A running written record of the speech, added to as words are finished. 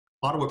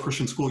Ottawa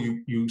Christian School,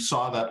 you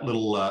saw that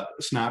little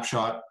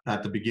snapshot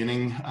at the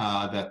beginning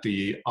that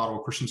the Ottawa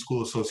Christian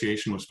School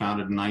Association was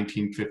founded in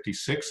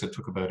 1956. It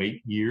took about 8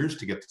 years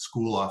to get the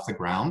school off the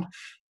ground.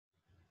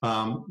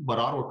 But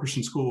Ottawa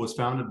Christian School was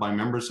founded by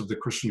members of the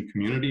Christian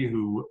community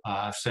who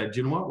said,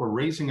 you know what, we're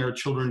raising our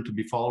children to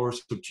be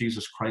followers of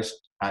Jesus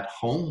Christ at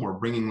home. We're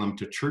bringing them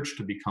to church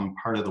to become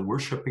part of the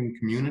worshiping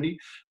community,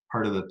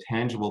 part of the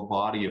tangible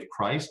body of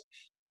Christ.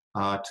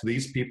 To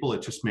these people,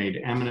 it just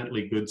made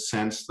eminently good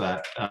sense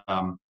that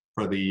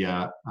for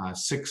the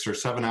 6 or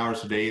 7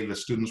 hours a day the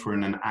students were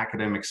in an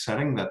academic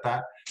setting,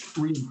 that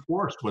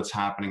reinforced what's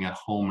happening at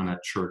home and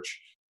at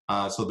church.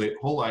 So the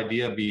whole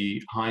idea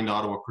behind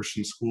Ottawa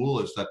Christian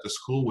School is that the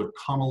school would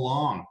come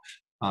along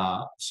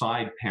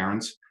side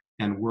parents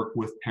and work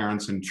with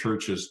parents and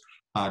churches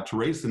to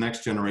raise the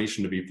next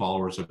generation to be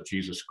followers of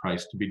Jesus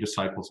Christ, to be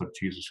disciples of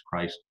Jesus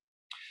Christ.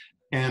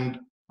 And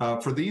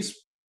for these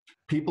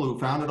people who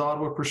founded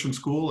Ottawa Christian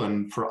School,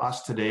 and for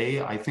us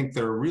today, I think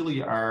there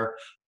really are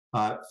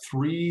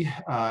three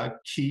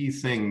key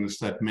things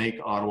that make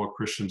Ottawa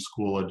Christian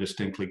School a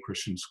distinctly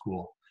Christian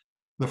school.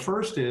 The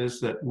first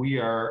is that we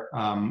are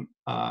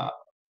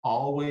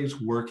always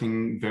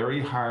working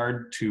very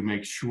hard to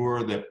make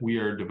sure that we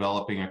are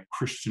developing a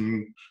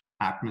Christian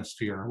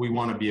atmosphere. We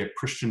want to be a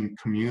Christian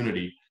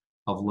community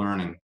of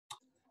learning.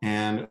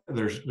 And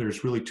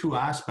there's really two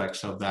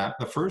aspects of that.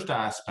 The first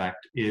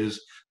aspect is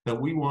that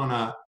we want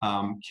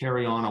to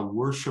carry on a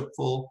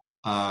worshipful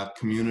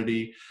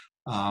community,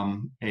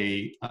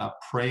 a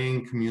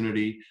praying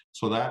community,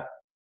 so that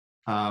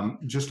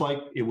just like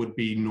it would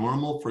be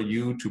normal for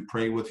you to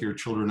pray with your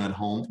children at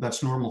home,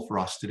 that's normal for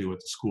us to do at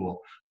the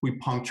school. We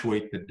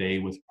punctuate the day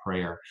with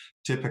prayer,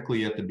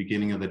 typically at the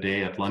beginning of the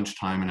day, at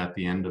lunchtime, and at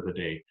the end of the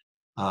day.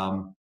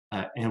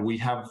 And we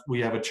have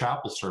a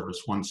chapel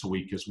service once a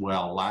week as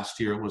well. Last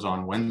year it was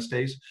on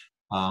Wednesdays,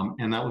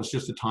 and that was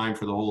just a time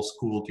for the whole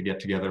school to get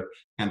together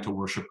and to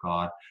worship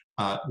God.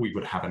 We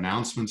would have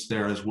announcements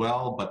there as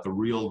well, but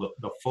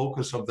the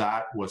focus of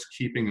that was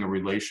keeping a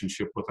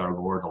relationship with our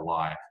Lord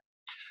alive.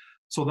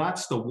 So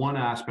that's the one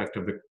aspect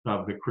of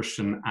the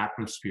Christian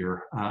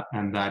atmosphere,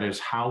 and that is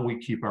how we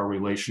keep our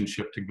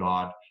relationship to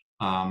God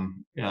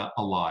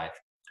alive.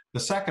 The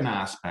second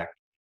aspect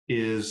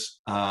is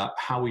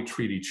how we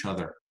treat each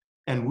other.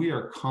 And we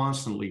are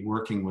constantly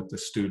working with the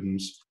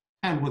students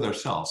and with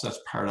ourselves. That's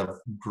part of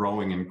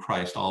growing in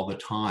Christ all the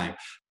time,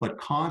 but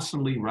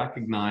constantly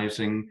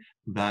recognizing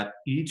that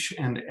each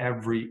and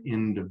every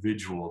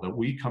individual that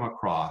we come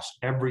across,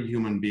 every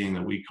human being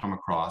that we come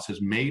across,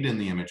 is made in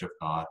the image of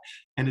God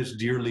and is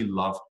dearly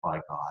loved by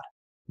God.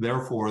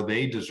 Therefore,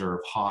 they deserve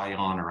high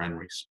honor and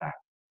respect.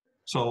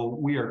 So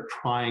we are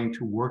trying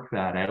to work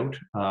that out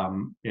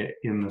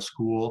in the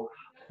school.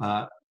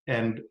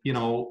 And, you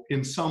know,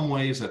 in some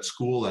ways at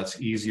school,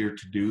 that's easier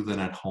to do than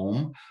at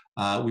home.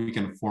 We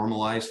can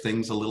formalize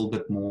things a little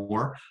bit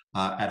more.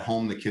 At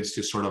home, the kids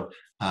just sort of,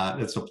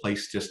 it's a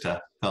place just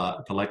to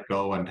let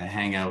go and to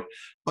hang out.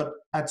 But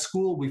at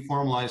school, we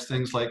formalize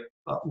things like,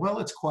 well,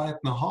 it's quiet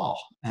in the hall.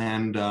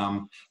 And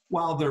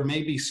while there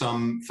may be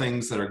some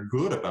things that are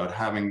good about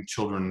having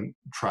children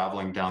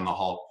traveling down the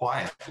hall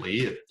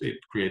quietly, it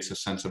creates a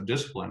sense of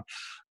discipline.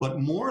 But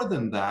more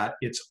than that,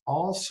 it's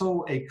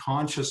also a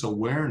conscious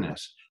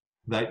awareness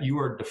that you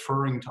are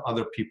deferring to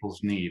other people's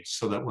needs,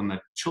 so that when the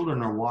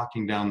children are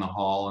walking down the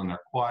hall and they're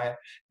quiet,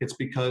 it's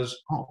because,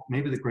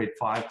 maybe the grade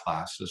 5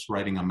 class is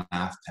writing a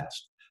math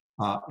test.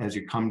 As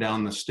you come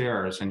down the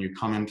stairs and you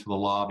come into the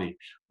lobby,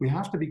 we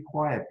have to be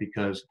quiet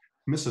because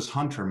Mrs.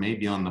 Hunter may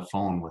be on the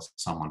phone with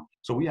someone.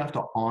 So we have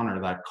to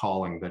honor that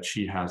calling that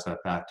she has at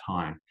that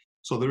time.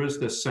 So there is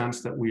this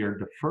sense that we are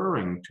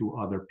deferring to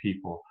other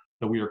people,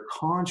 that we are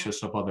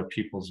conscious of other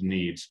people's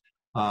needs.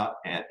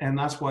 And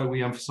that's why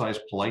we emphasize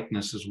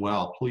politeness as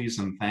well. Please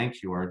and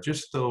thank you are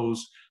just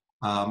those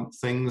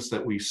things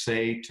that we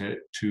say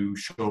to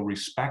show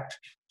respect,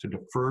 to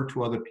defer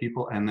to other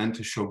people, and then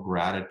to show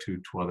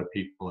gratitude to other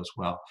people as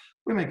well.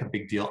 We make a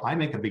big deal. I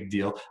make a big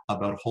deal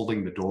about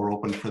holding the door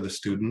open for the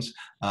students.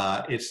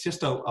 It's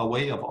just a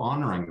way of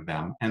honoring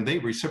them, and they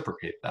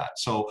reciprocate that.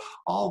 So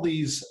all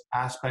these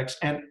aspects,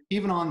 and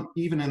even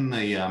in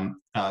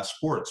the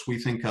sports, we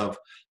think of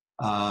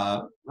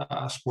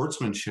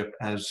sportsmanship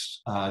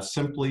as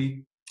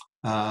simply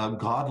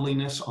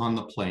godliness on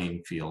the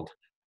playing field.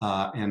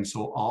 And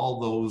so all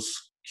those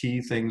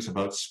key things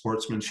about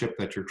sportsmanship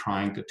that you're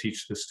trying to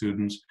teach the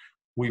students,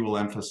 we will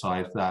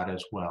emphasize that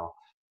as well.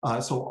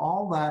 So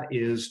all that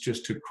is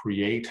just to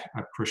create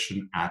a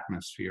Christian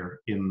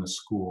atmosphere in the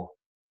school.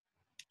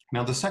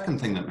 Now, the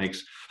second thing that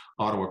makes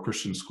Ottawa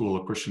Christian School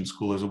a Christian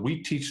school is that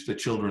we teach the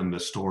children the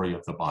story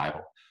of the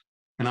Bible.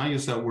 And I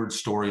use that word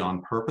story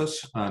on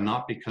purpose,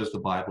 not because the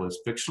Bible is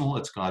fictional,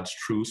 it's God's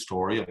true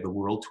story of the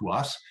world to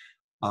us,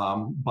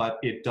 but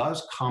it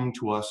does come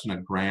to us in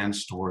a grand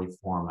story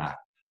format,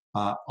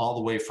 all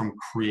the way from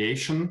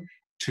creation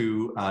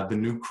to the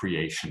new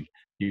creation.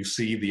 You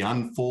see the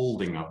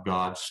unfolding of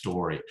God's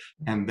story,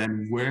 and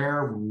then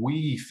where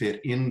we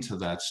fit into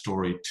that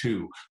story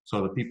too.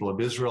 So the people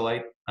of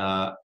Israel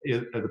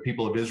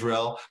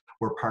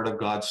We're part of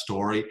God's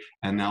story.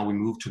 And now we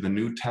move to the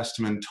New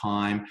Testament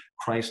time.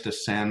 Christ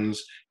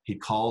ascends. He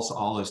calls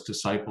all his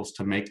disciples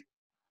to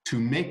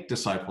make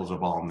disciples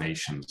of all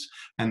nations.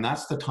 And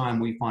that's the time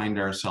we find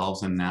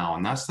ourselves in now.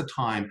 And that's the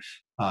time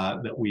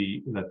that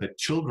the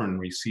children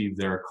receive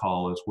their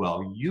call as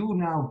well. You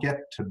now get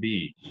to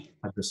be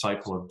a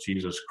disciple of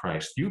Jesus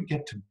Christ. You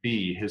get to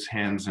be his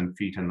hands and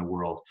feet in the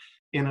world.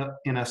 In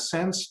a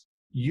sense,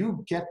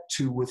 you get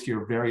to, with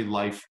your very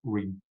life,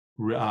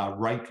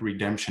 write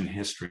redemption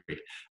history.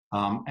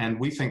 And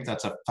we think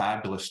that's a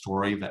fabulous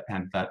story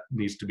that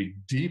needs to be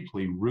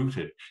deeply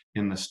rooted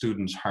in the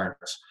students'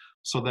 hearts,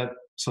 so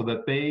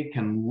that they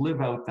can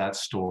live out that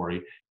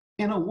story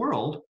in a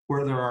world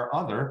where there are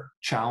other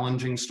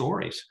challenging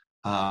stories.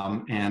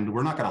 And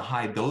we're not going to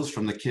hide those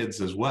from the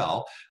kids as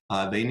well.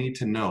 They need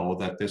to know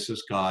that this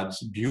is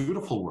God's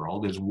beautiful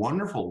world, his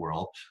wonderful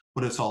world,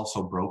 but it's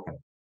also broken.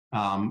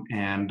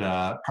 And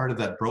part of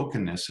that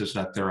brokenness is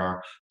that there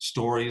are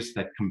stories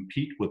that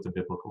compete with the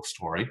biblical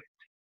story,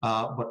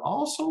 but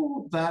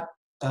also that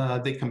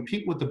they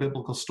compete with the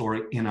biblical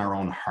story in our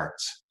own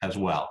hearts as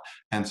well.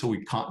 And so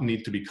we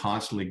need to be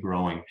constantly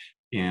growing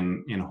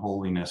in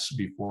holiness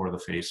before the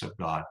face of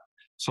God.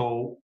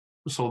 So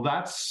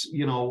that's,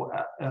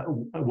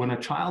 when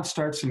a child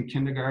starts in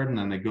kindergarten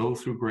and they go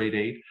through grade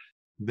 8,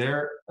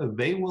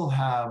 they will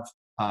have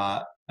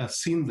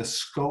seen the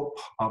scope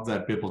of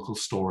that biblical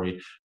story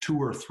 2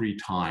 or 3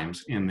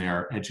 times in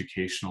their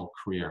educational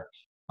career.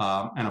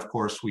 And of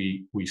course,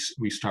 we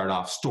start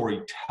off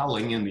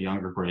storytelling in the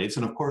younger grades.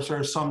 And of course, there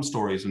are some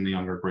stories in the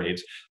younger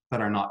grades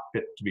that are not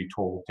fit to be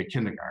told to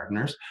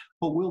kindergartners,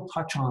 but we'll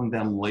touch on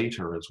them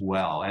later as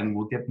well. And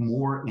we'll get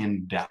more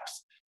in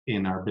depth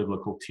in our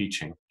biblical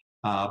teaching.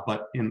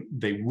 But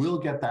they will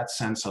get that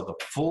sense of the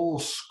full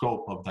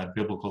scope of that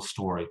biblical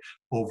story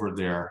over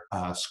their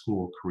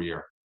school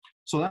career.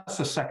 So that's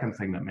the second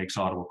thing that makes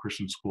Ottawa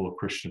Christian School a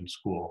Christian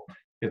school.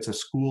 It's a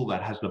school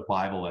that has the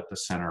Bible at the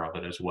center of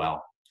it as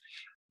well.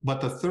 But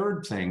the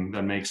third thing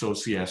that makes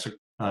OCS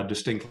a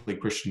distinctly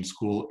Christian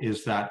school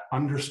is that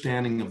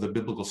understanding of the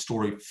biblical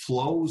story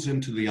flows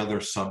into the other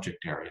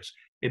subject areas.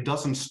 It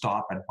doesn't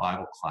stop at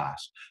Bible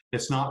class.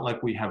 It's not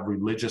like we have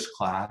religious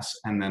class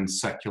and then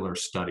secular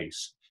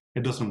studies.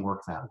 It doesn't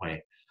work that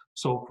way.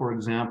 So, for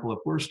example, if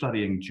we're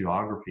studying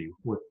geography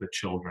with the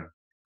children,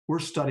 we're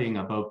studying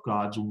about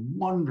God's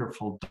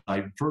wonderful,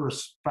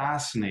 diverse,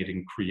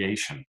 fascinating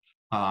creation.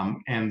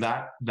 And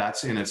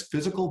that's in its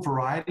physical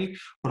variety,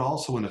 but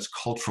also in its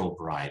cultural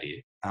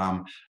variety.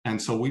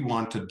 And so we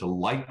want to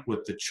delight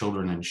with the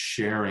children in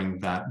sharing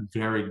that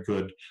very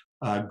good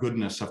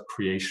goodness of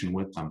creation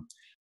with them.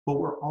 But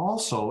we're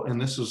also,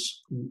 and this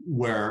is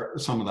where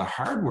some of the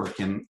hard work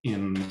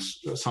in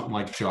something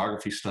like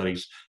geography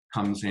studies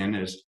comes in,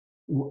 is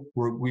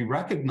we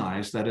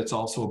recognize that it's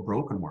also a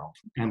broken world.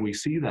 And we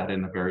see that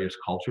in the various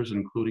cultures,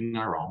 including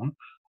our own.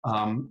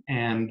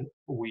 And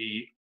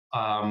we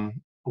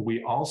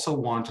also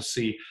want to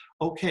see,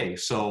 okay,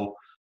 so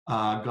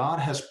God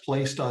has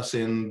placed us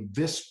in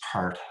this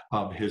part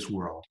of his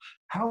world.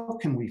 How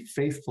can we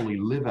faithfully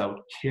live out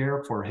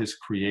care for his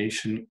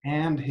creation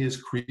and his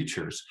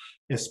creatures,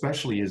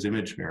 especially his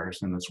image bearers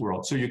in this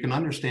world? So you can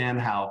understand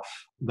how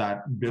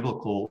that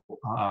biblical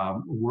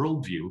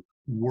worldview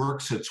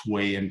works its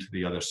way into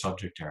the other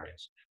subject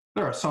areas.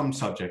 There are some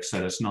subjects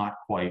that it's not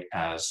quite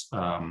as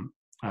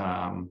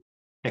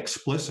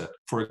explicit.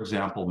 For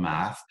example,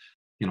 math.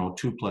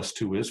 2 +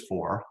 2 is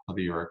 4, whether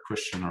you're a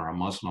Christian or a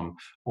Muslim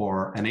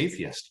or an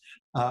atheist.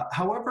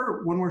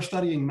 However, when we're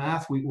studying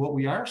math, what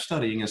we are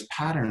studying is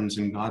patterns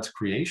in God's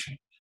creation.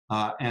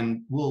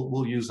 And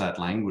we'll use that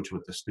language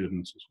with the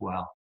students as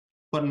well.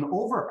 But an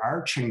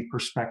overarching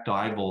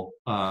perspectival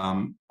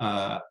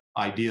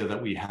idea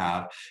that we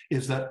have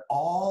is that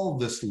all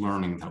this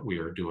learning that we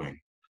are doing,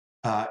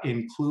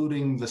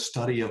 including the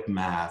study of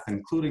math,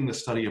 including the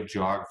study of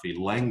geography,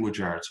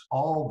 language arts,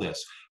 all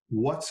this,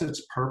 what's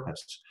its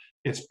purpose?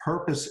 Its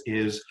purpose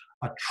is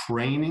a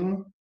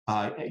training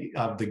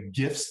of the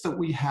gifts that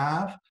we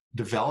have,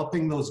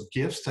 developing those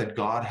gifts that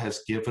God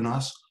has given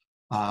us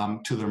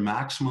to their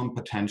maximum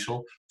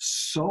potential,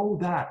 so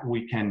that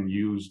we can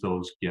use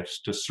those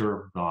gifts to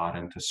serve God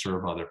and to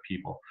serve other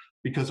people.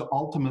 Because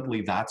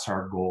ultimately that's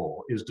our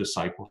goal, is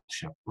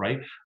discipleship,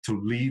 right?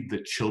 To lead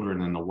the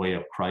children in the way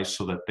of Christ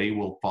so that they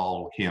will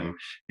follow him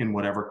in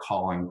whatever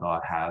calling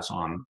God has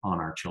on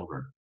our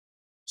children.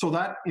 So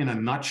that, in a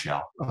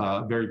nutshell,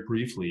 very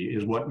briefly,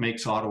 is what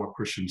makes Ottawa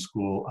Christian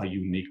School a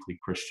uniquely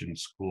Christian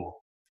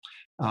school.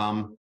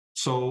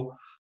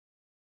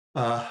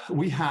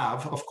 We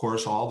have, of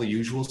course, all the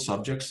usual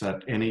subjects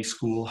that any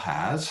school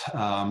has,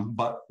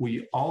 but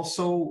we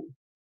also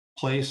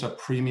place a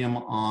premium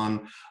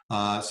on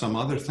some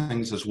other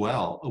things as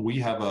well. We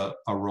have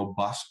a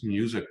robust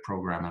music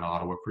program at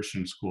Ottawa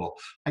Christian School.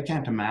 I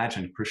can't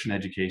imagine Christian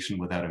education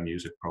without a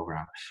music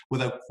program,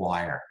 without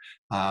choir.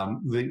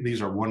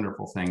 These are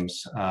wonderful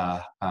things.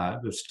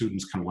 The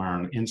students can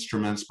learn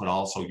instruments, but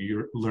also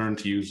learn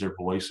to use their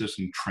voices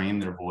and train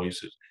their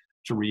voices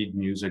to read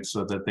music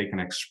so that they can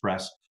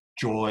express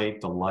joy,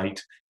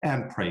 delight,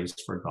 and praise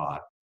for God.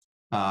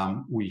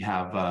 We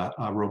have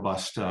a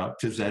robust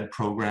phys ed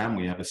program.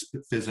 We have a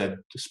phys ed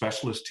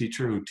specialist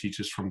teacher who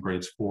teaches from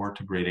grades 4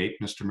 to grade 8,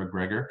 Mr.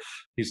 McGregor.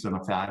 He's done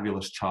a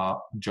fabulous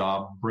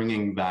job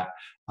bringing that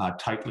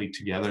tightly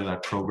together,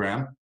 that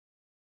program.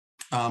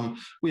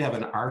 We have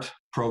an art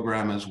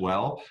program as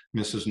well.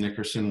 Mrs.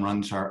 Nickerson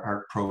runs our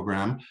art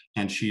program,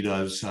 and she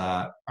does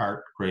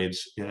art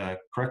grades,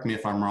 correct me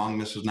if I'm wrong,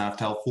 Mrs.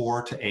 Naftel,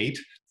 4 to 8.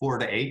 4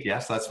 to 8,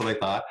 yes, that's what I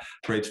thought,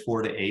 grades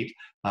 4 to 8.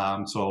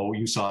 So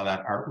you saw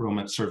that art room.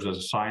 It serves as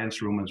a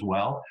science room as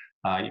well.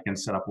 You can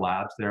set up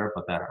labs there,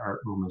 but that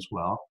art room as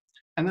well.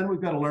 And then we've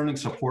got a learning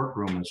support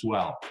room as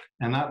well.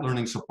 And that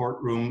learning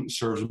support room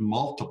serves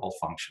multiple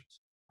functions.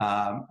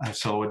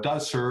 So it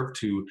does serve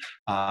to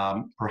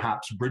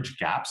perhaps bridge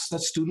gaps that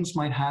students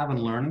might have in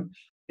learning.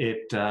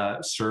 It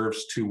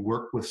serves to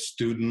work with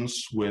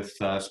students with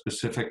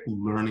specific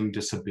learning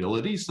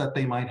disabilities that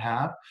they might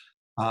have.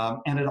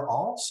 And it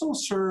also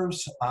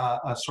serves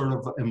a sort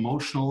of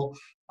emotional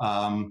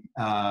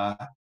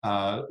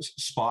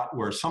spot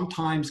where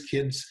sometimes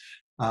kids,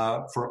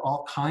 for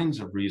all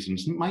kinds of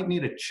reasons, might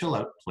need a chill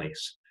out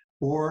place,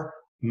 or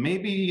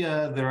maybe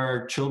there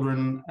are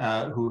children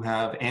who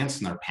have ants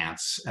in their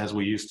pants, as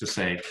we used to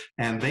say,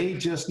 and they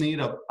just need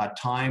a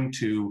time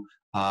to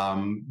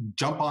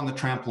jump on the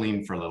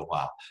trampoline for a little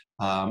while.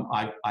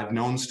 I've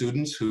known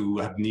students who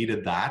have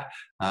needed that,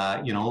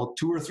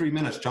 2 or 3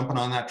 minutes jumping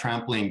on that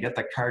trampoline, get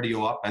the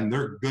cardio up, and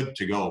they're good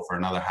to go for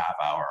another half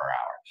hour or hour.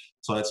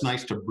 So it's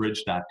nice to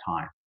bridge that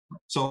time.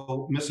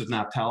 So Mrs.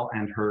 Naftel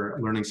and her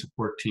learning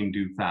support team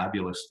do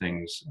fabulous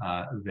things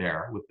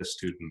there with the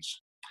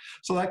students.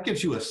 So that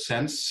gives you a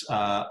sense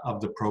of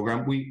the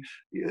program.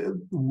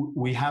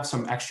 We have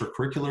some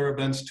extracurricular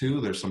events too.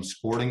 There's some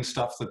sporting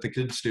stuff that the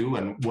kids do.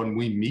 And when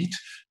we meet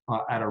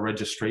at a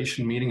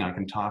registration meeting, I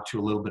can talk to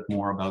you a little bit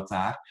more about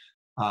that.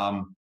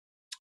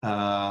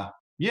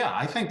 Yeah,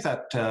 I think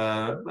that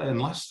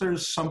unless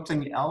there's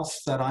something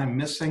else that I'm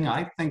missing,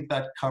 I think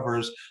that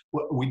covers.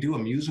 We do a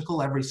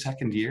musical every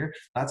second year.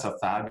 That's a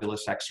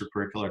fabulous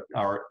extracurricular,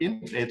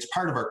 it's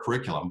part of our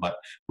curriculum, but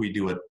we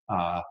do it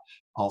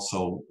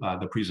also.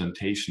 The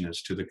presentation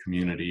is to the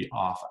community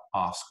off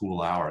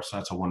school hours. So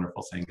that's a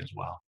wonderful thing as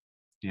well.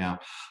 Yeah,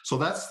 so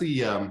that's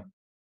the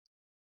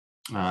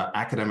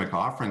academic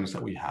offerings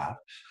that we have.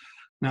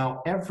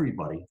 Now,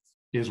 everybody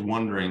is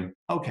wondering,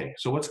 okay,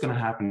 so what's going to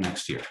happen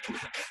next year?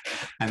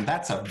 And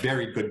that's a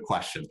very good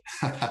question.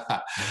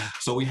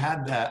 So we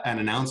had an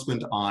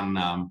announcement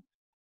on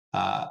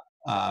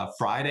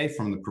Friday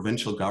from the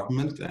provincial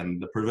government,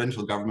 and the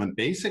provincial government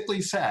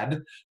basically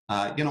said,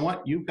 you know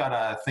what, you've got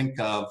to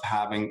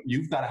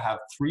have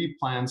 3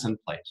 plans in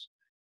place.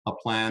 A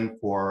plan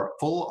for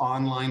full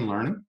online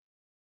learning,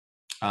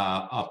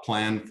 a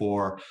plan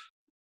for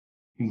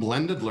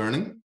blended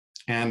learning,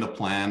 and a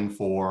plan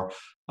for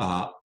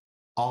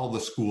all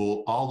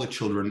the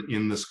children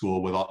in the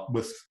school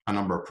with a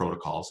number of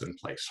protocols in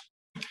place.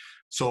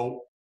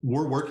 So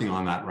we're working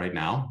on that right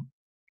now.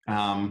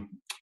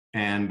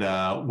 And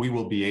we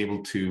will be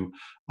able to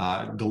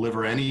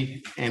deliver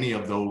any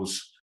of those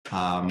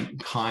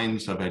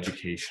kinds of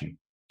education.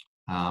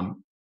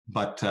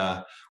 But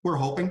we're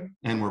hoping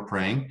and we're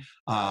praying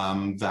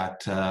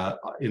that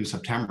in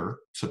September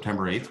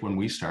 8th, when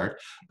we start,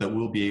 that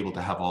we'll be able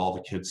to have all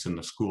the kids in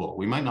the school.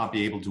 We might not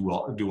be able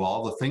to do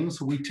all the things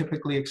that we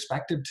typically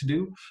expected to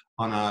do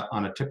on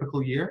a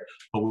typical year,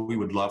 but we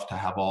would love to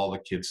have all the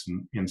kids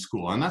in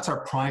school. And that's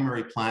our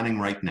primary planning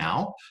right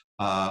now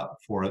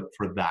for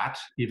that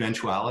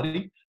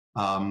eventuality.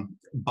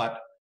 But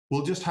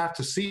we'll just have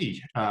to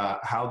see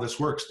how this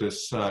works.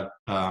 This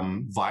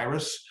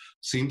virus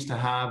seems to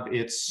have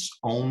its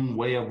own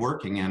way of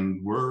working, and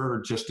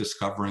we're just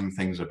discovering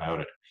things about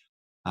it.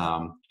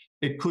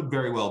 It could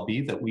very well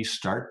be that we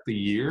start the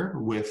year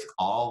with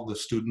all the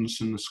students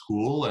in the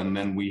school, and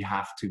then we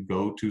have to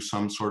go to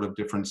some sort of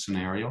different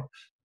scenario.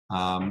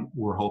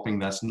 We're hoping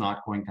that's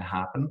not going to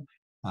happen,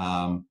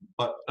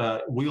 but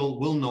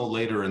we'll know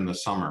later in the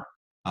summer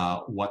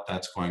what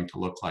that's going to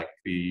look like.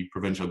 The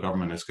provincial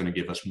government is going to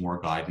give us more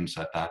guidance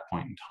at that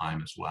point in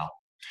time as well.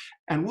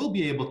 And we'll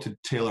be able to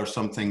tailor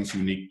some things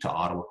unique to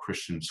Ottawa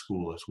Christian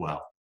School as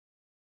well.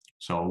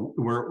 So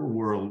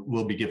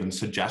we'll be given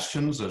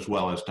suggestions as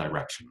well as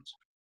directions.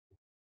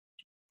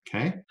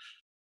 Okay.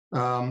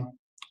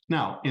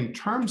 Now, in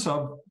terms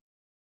of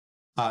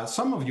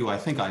some of you, I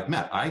think I've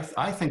met.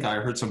 I think I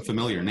heard some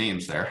familiar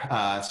names there.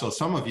 So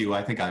some of you,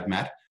 I think I've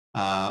met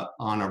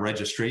on a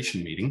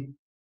registration meeting.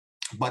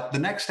 But the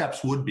next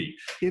steps would be,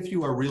 if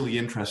you are really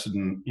interested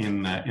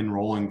in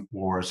enrolling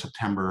for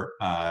September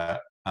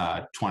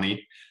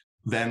 20,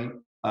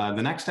 then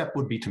the next step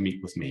would be to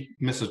meet with me.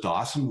 Mrs.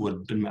 Dawson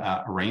would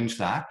arrange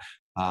that.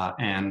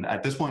 And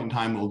at this point in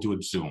time, we'll do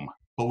it Zoom.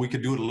 But we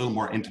could do it a little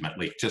more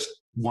intimately, just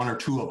 1 or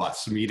 2 of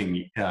us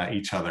meeting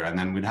each other, and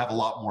then we'd have a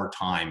lot more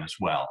time as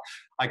well.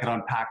 I could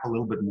unpack a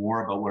little bit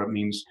more about what it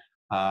means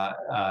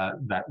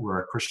that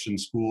we're a Christian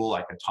school.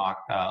 I could talk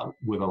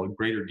with a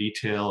greater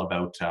detail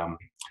about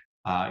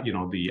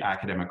the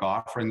academic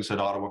offerings at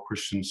Ottawa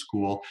Christian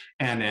School,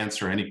 and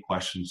answer any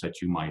questions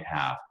that you might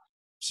have.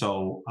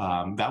 So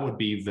that would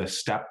be the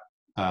step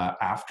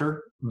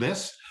after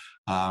this.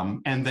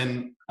 And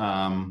then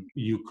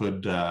you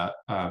could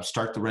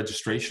start the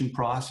registration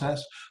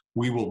process.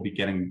 We'll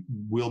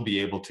be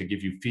able to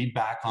give you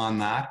feedback on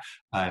that.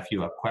 If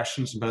you have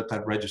questions about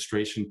that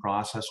registration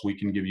process, we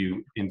can give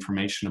you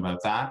information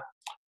about that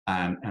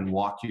and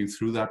walk you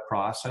through that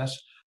process.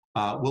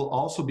 We'll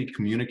also be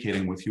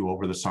communicating with you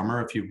over the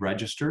summer. If you've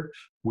registered,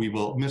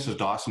 Mrs.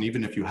 Dawson,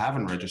 even if you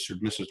haven't registered,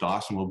 Mrs.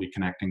 Dawson will be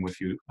connecting with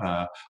you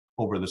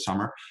over the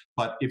summer.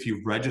 But if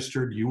you've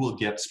registered, you will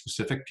get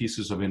specific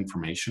pieces of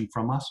information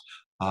from us.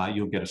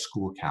 You'll get a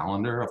school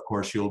calendar. Of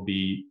course, we'll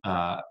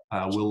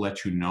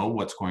let you know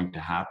what's going to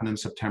happen in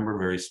September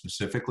very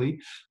specifically.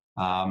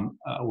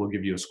 We'll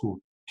give you a school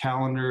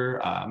calendar,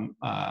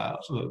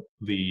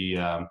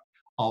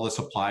 all the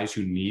supplies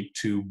you need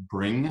to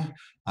bring,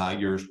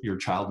 your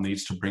child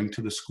needs to bring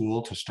to the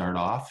school to start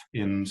off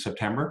in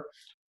September.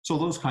 So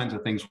those kinds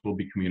of things we'll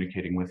be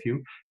communicating with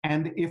you.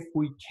 And if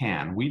we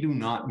can, we do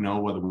not know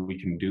whether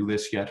we can do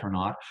this yet or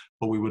not,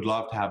 but we would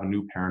love to have a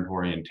new parent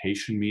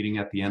orientation meeting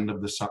at the end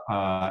of the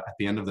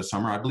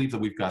summer. I believe that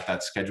we've got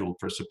that scheduled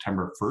for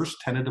September 1st,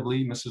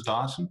 tentatively, Mrs.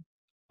 Dawson.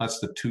 That's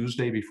the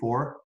Tuesday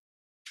before.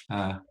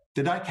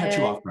 Did I catch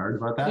you off guard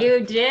about that?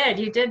 You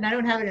did. And I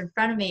don't have it in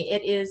front of me.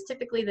 It is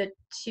typically the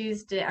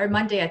Tuesday or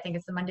Monday. I think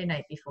it's the Monday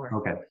night before.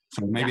 Okay,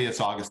 so maybe it's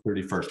August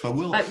 31st, but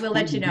we'll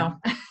let you know.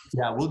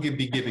 Yeah, we'll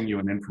be giving you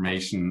an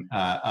information,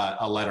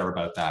 a letter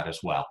about that as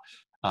well,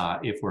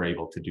 if we're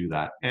able to do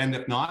that. And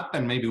if not,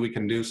 then maybe we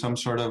can do some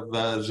sort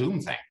of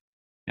Zoom thing.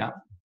 Yeah,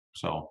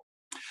 so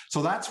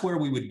that's where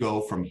we would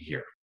go from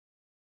here.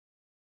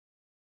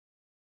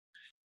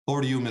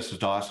 Over to you, Mrs.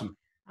 Dawson.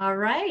 All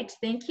right,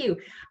 thank you.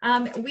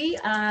 I'm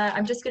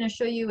just going to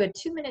show you a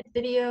 2-minute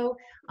video,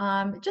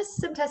 just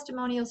some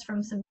testimonials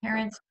from some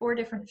parents, 4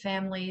 different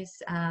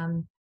families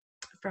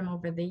from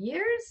over the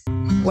years.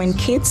 When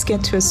kids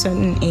get to a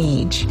certain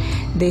age,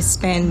 they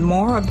spend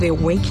more of their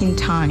waking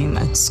time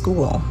at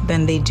school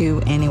than they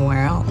do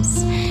anywhere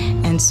else.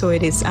 And so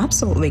it is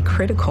absolutely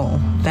critical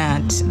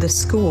that the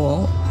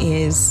school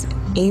is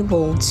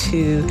able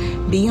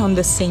to be on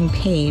the same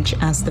page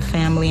as the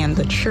family and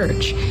the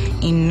church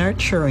in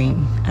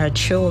nurturing our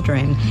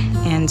children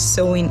and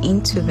sowing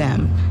into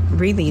them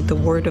really the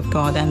Word of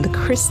God and the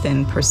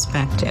Christian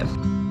perspective.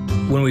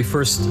 When we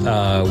first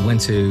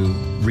went to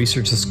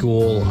research the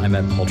school, I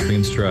met Paul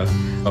Triemstra.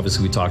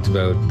 Obviously, we talked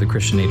about the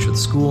Christian nature of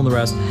the school and the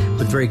rest,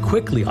 but very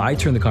quickly, I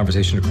turned the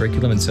conversation to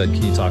curriculum and said,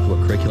 can you talk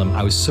about curriculum?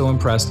 I was so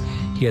impressed.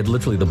 He had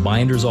literally the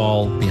binders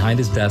all behind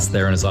his desk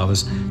there in his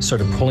office,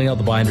 started pulling out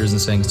the binders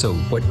and saying, so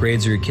what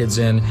grades are your kids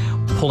in?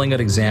 Pulling out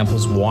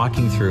examples,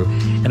 walking through.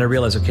 And I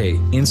realized, okay,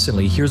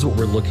 instantly, here's what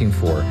we're looking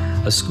for.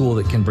 A school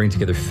that can bring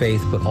together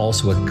faith, but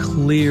also a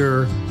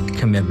clear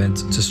commitment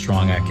to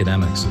strong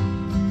academics.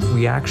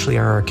 We actually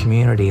are a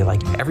community,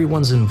 like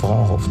everyone's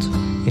involved.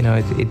 You know,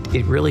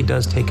 it really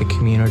does take a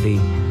community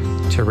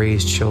to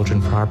raise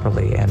children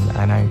properly, and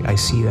I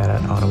see that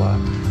at Ottawa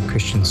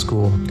Christian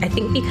School. I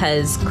think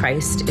because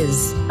Christ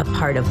is a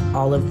part of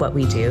all of what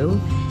we do,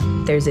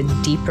 there's a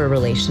deeper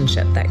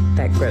relationship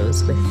that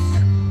grows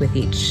with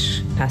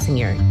each passing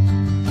year.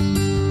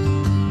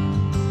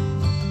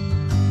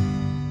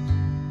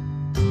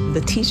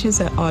 The teachers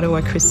at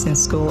Ottawa Christian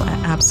School are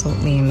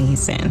absolutely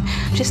amazing.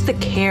 Just the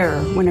care.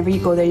 Whenever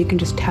you go there, you can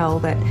just tell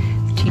that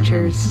the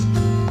teachers,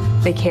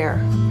 they care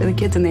for the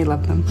kids and they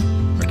love them.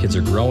 Our kids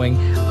are growing.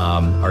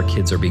 Our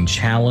kids are being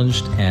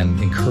challenged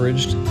and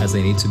encouraged as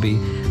they need to be.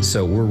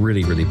 So we're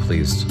really, really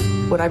pleased.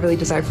 What I really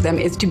desire for them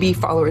is to be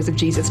followers of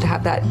Jesus, to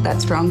have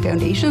that strong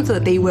foundation so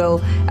that they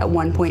will at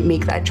one point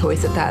make that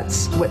choice that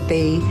that's what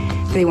they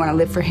want to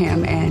live for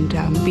Him and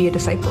be a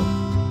disciple.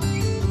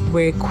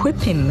 We're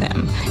equipping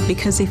them,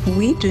 because if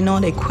we do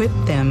not equip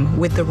them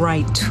with the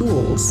right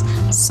tools,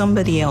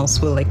 somebody else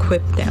will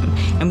equip them.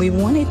 And we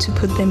wanted to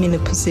put them in a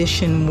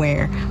position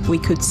where we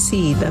could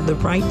see that the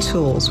right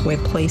tools were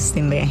placed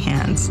in their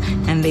hands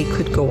and they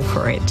could go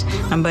for it.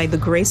 And by the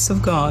grace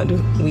of God,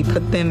 we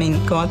put them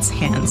in God's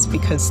hands,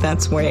 because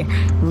that's where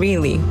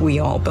really we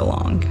all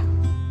belong.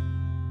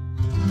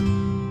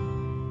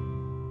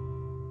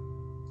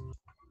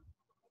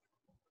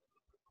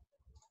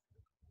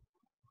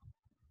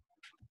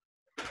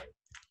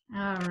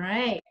 All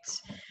right.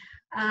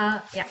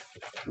 Yeah.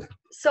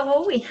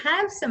 So we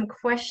have some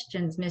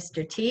questions,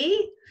 Mr.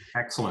 T.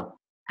 Excellent.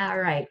 All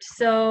right.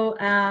 So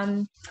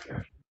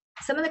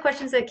some of the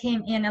questions that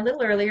came in a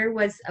little earlier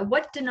was,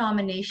 what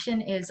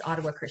denomination is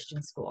Ottawa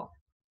Christian School?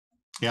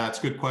 Yeah, it's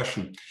a good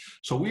question.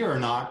 So we are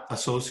not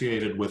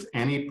associated with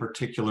any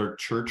particular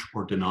church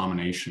or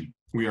denomination.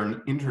 We are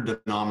an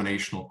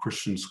interdenominational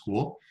Christian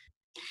school.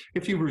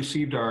 If you've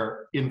received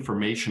our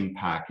information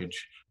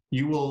package,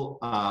 you will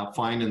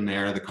find in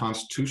there the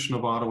Constitution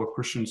of Ottawa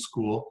Christian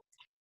School.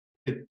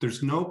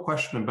 There's no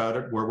question about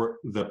it where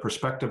the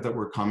perspective that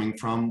we're coming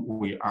from.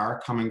 We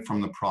are coming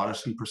from the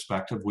Protestant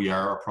perspective. We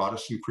are a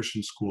Protestant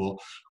Christian school.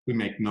 We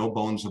make no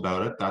bones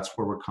about it. That's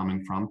where we're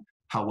coming from.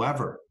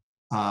 However,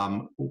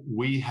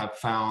 we have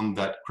found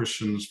that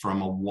Christians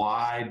from a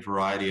wide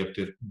variety of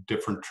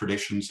different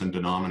traditions and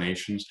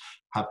denominations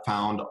have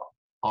found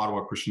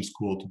Ottawa Christian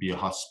School to be a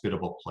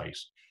hospitable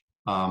place.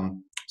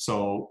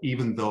 So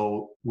even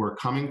though we're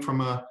coming from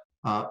a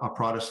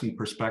Protestant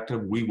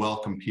perspective, we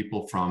welcome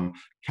people from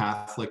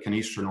Catholic and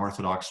Eastern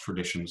Orthodox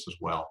traditions as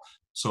well.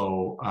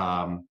 So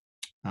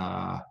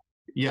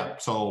yeah,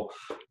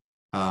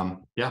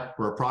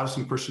 we're a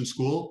Protestant Christian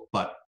school,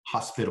 but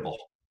hospitable.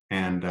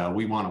 And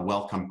we want to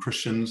welcome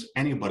Christians,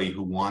 anybody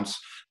who wants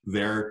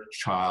their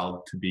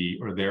child to be,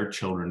 or their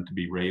children to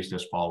be raised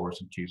as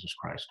followers of Jesus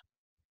Christ.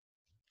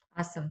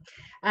 Awesome.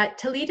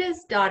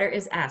 Talida's daughter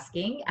is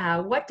asking,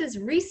 what does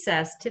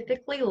recess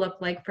typically look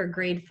like for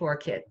grade 4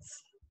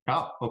 kids?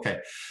 Oh,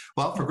 okay.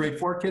 Well, for grade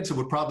 4 kids, it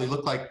would probably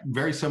look like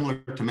very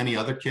similar to many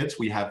other kids.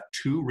 We have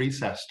 2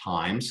 recess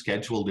times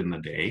scheduled in the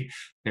day.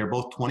 They're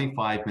both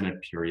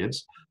 25-minute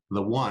periods.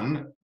 The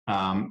one,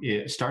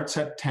 it starts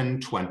at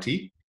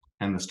 10:20,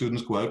 and the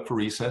students go out for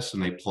recess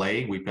and they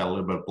play. We've got a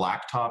little bit of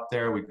blacktop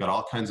there. We've got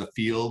all kinds of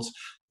fields.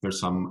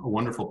 There's some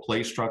wonderful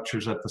play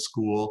structures at the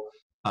school.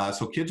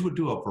 So kids would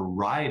do a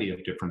variety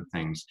of different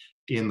things.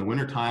 In the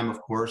wintertime,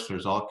 of course,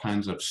 there's all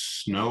kinds of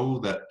snow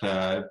that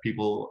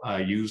people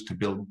use to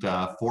build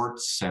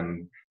forts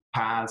and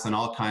paths and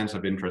all kinds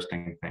of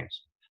interesting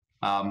things.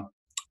 There's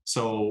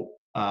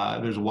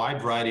a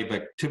wide variety of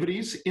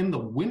activities. In the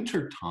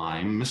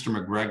wintertime, Mr.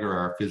 McGregor,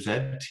 our phys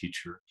ed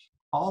teacher,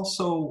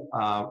 also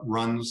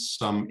runs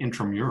some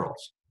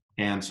intramurals.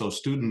 And so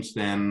students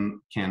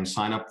then can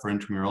sign up for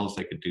intramurals.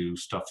 They could do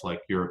stuff like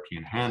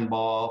European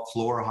handball,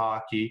 floor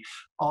hockey,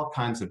 all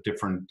kinds of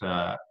different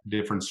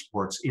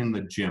sports in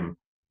the gym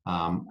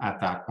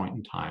at that point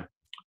in time.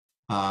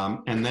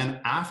 And then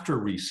after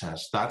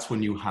recess, that's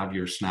when you have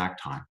your snack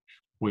time.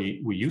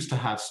 We used to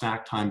have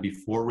snack time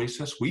before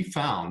recess. We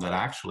found that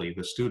actually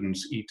the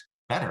students eat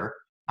better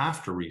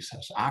after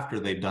recess, after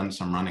they've done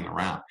some running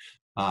around.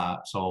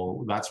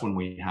 So that's when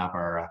we have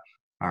our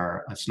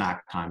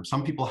snack time.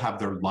 Some people have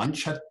their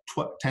lunch at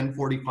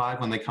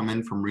 10:45 when they come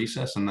in from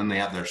recess, and then they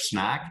have their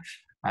snack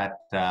at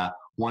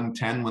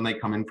 1:10 when they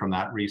come in from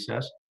that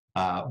recess.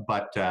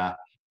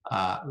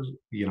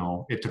 You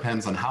know, it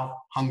depends on how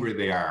hungry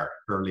they are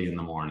early in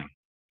the morning.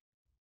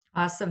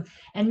 Awesome.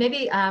 And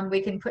maybe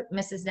we can put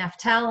Mrs.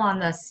 Naftel on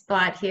the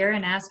spot here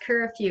and ask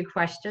her a few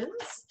questions.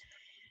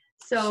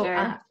 So,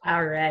 Sure.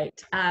 All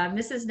right,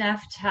 Mrs.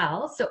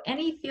 Naftel, so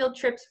any field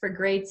trips for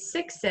grade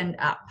 6 and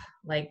up,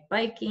 like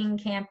biking,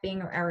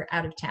 camping, or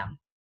out of town?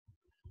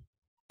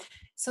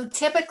 So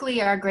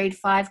typically our grade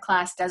 5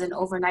 class does an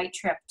overnight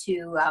trip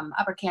to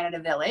Upper Canada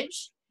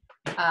Village.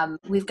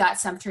 We've got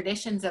some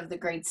traditions of the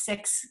grade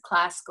 6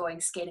 class going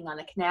skating on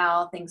the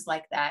canal, things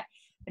like that.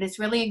 But it's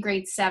really in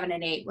grade 7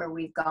 and 8 where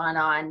we've gone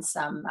on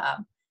some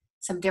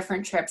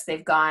different trips.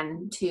 They've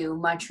gone to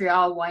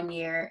Montreal one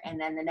year,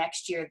 and then the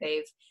next year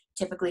they've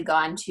typically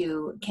gone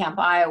to Camp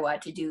Iowa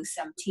to do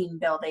some team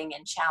building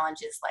and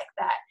challenges like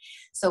that.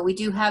 So we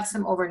do have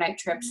some overnight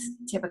trips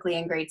typically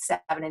in grade 7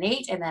 and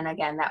 8, and then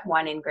again that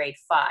one in grade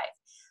 5.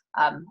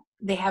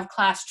 They have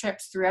class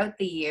trips throughout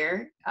the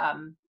year.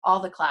 All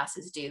the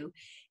classes do.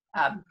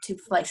 To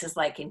places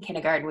like in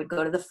kindergarten would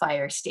go to the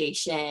fire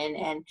station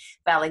and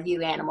Valley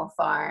View Animal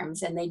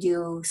Farms, and they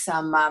do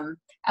some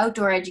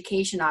outdoor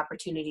education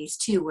opportunities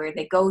too, where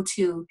they go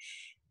to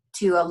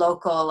a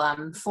local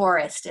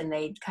forest and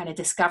they kind of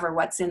discover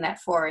what's in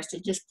that forest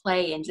and just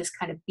play and just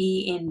kind of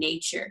be in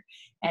nature.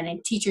 And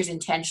then teachers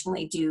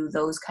intentionally do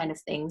those kind of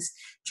things,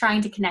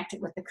 trying to connect it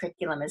with the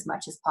curriculum as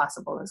much as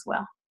possible as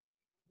well.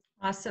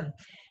 Awesome.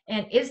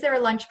 And is there a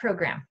lunch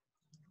program?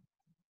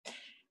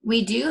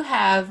 We do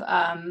have,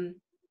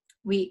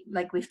 we've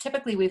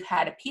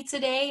had a pizza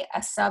day,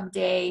 a sub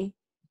day,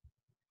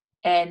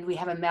 and we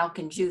have a milk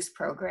and juice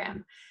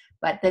program.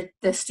 But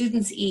the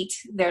students eat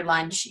their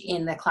lunch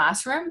in the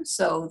classroom,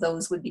 so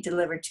those would be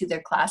delivered to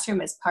their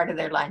classroom as part of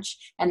their lunch.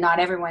 And not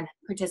everyone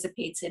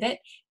participates in it.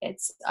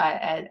 It's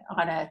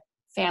on a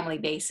family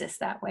basis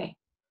that way.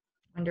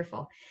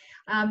 Wonderful.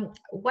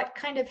 What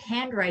kind of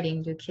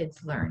handwriting do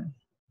kids learn?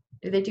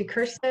 Do they do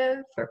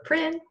cursive or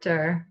print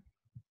or?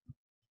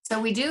 So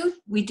we do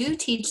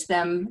teach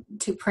them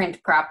to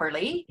print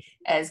properly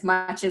as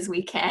much as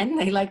we can.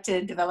 They like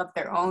to develop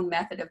their own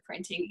method of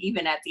printing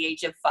even at the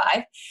age of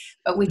 5,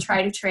 but we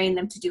try to train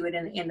them to do it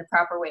in the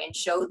proper way and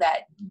show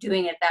that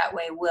doing it that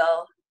way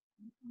will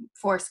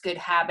force good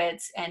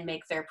habits and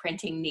make their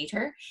printing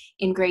neater.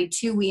 In grade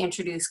 2, we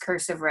introduce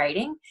cursive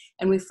writing,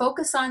 and we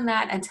focus on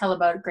that until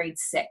about grade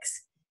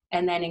 6.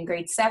 And then in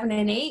grade 7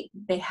 and 8,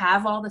 they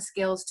have all the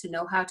skills to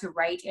know how to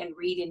write and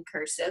read in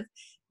cursive.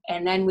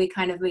 And then we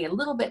kind of be a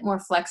little bit more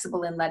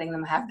flexible in letting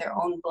them have their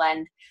own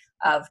blend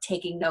of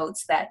taking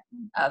notes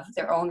of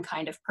their own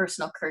kind of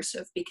personal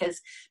cursive, because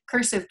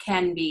cursive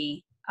can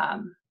be,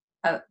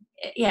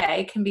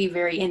 it can be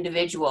very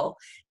individual.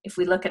 If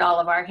we look at all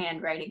of our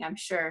handwriting, I'm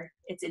sure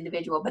it's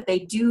individual, but they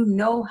do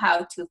know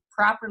how to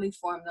properly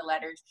form the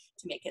letters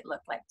to make it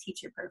look like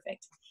teacher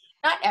perfect.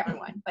 Not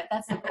everyone, but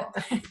that's the goal.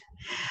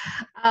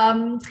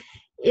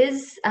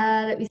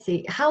 Let me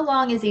see, how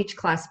long is each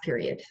class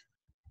period?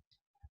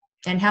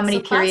 And how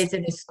many periods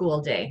in a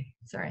school day?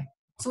 Sorry.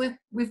 So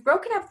we've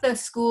broken up the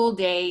school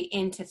day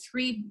into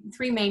three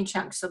main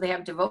chunks. So they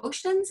have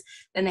devotions,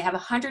 then they have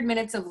 100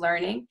 minutes of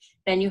learning,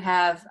 then you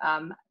have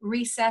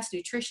recess,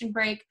 nutrition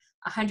break,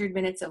 100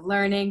 minutes of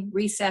learning,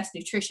 recess,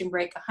 nutrition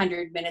break,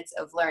 100 minutes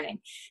of learning.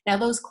 Now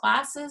those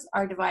classes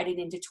are divided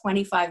into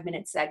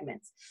 25-minute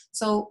segments.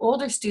 So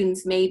older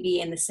students may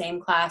be in the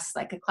same class,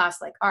 like a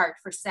class like art,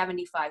 for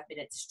 75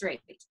 minutes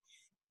straight.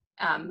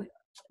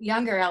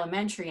 Younger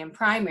elementary and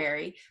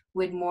primary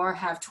would more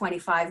have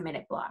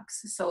 25-minute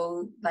blocks.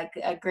 So like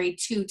a grade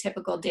 2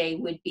 typical day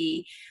would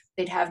be,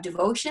 they'd have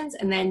devotions,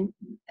 and then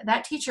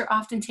that teacher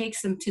often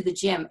takes them to the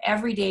gym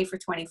every day for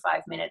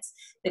 25 minutes.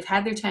 They've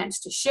had their chance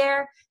to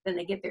share, then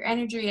they get their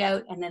energy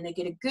out, and then they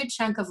get a good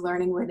chunk of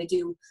learning where they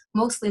do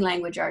mostly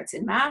language arts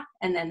and math,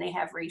 and then they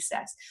have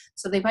recess.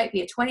 So they might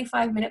be a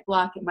 25-minute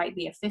block, it might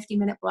be a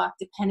 50-minute block,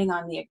 depending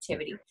on the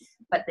activity,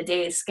 but the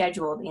day is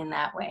scheduled in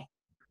that way.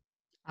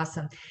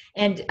 Awesome.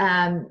 And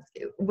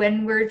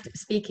when we're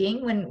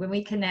speaking, when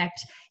we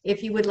connect,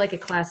 if you would like a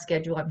class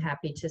schedule, I'm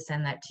happy to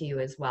send that to you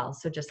as well.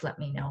 So just let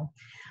me know.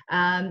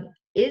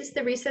 Is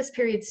the recess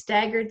period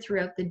staggered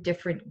throughout the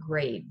different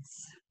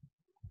grades?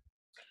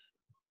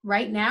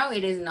 Right now,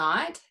 it is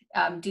not.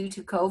 Due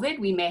to COVID,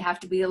 we may have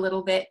to be a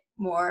little bit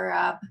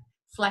more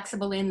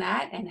flexible in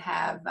that and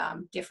have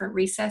different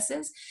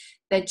recesses.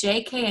 The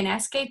JK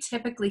and SK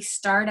typically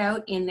start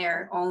out in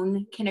their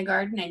own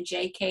kindergarten, and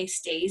JK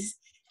stays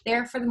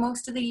there for the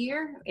most of the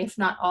year, if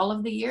not all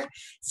of the year.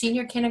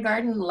 Senior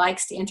kindergarten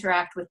likes to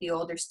interact with the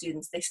older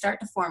students. They start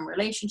to form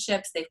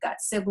relationships. They've got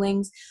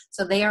siblings,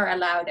 so they are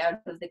allowed out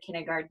of the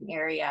kindergarten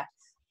area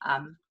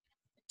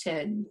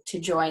to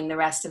join the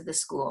rest of the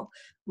school.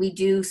 We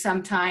do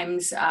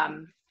sometimes,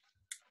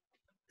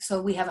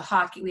 so we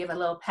have we have a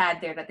little pad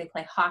there that they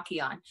play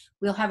hockey on.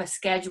 We'll have a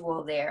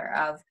schedule there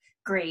of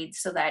grades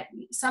so that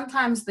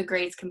sometimes the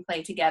grades can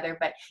play together,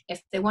 but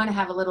if they want to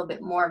have a little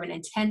bit more of an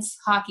intense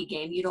hockey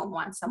game, you don't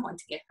want someone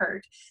to get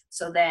hurt.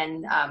 So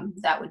then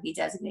that would be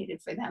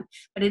designated for them.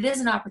 But it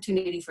is an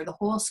opportunity for the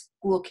whole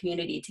school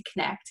community to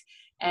connect.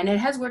 And it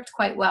has worked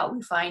quite well.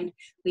 We find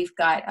we've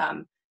got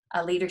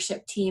a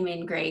leadership team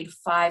in grade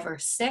 5 or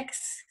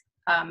 6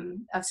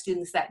 of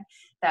students that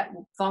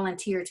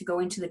volunteer to go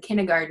into the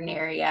kindergarten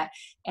area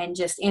and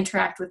just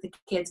interact with the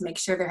kids, make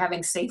sure they're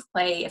having safe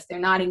play. If they're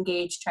not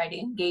engaged, try to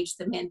engage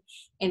them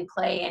in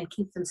play and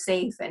keep them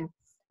safe,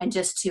 and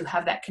just to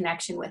have that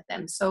connection with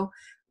them. So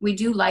we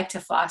do like to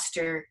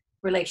foster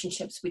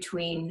relationships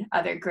between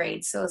other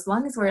grades. So as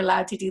long as we're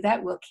allowed to do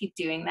that, we'll keep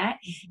doing that.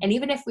 And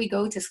even if we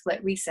go to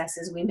split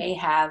recesses, we may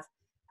have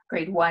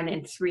grade 1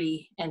 and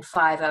 3 and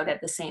 5 out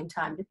at the same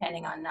time,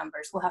 depending on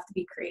numbers. We'll have to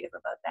be creative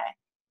about that.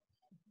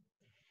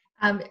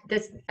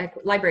 This a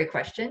library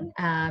question.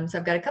 So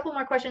I've got a couple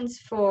more questions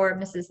for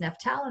Mrs.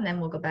 Naftel, and then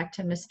we'll go back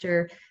to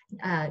Mr.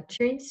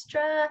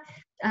 Triemstra.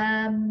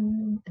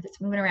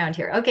 It's moving around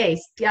here. Okay,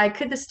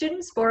 could the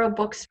students borrow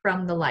books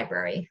from the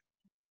library?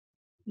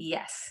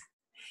 Yes,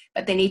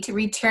 but they need to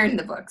return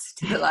the books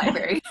to the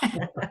library.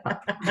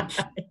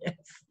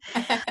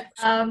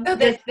 So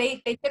they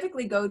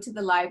typically go to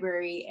the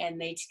library and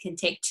they can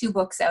take 2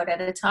 books out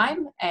at a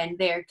time, and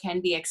there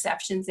can be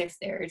exceptions if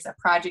there's a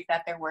project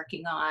that they're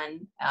working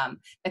on.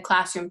 The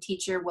classroom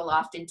teacher will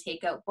often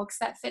take out books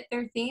that fit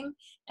their theme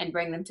and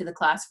bring them to the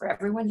class for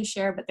everyone to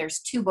share, but there's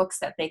 2 books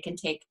that they can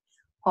take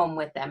home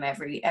with them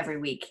every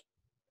week.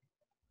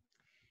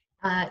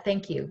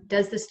 Thank you.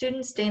 Does the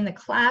student stay in the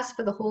class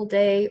for the whole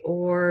day,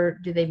 or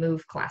do they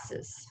move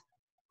classes?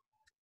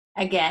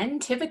 Again,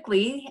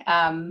 typically,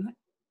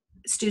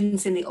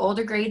 students in the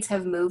older grades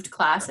have moved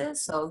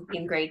classes. So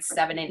in grades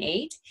 7 and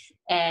 8,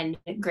 and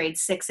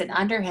grades 6 and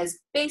under has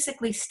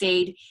basically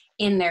stayed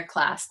in their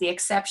class. The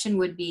exception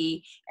would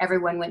be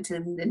everyone went to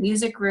the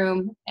music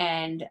room,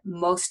 and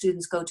most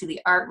students go to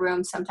the art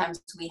room.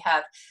 Sometimes we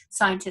have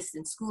scientists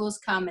in schools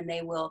come and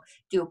they will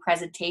do a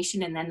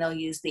presentation, and then they'll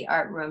use the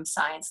art room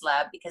science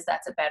lab because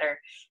that's a better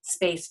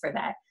space for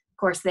that. Of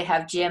course, they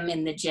have gym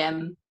in the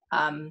gym,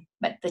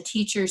 but the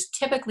teachers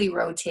typically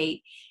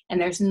rotate, and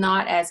there's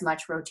not as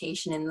much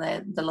rotation in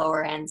the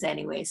lower ends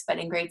anyways. But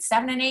in grades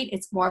 7 and 8,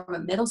 it's more of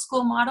a middle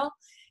school model.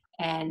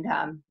 And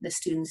the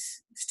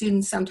students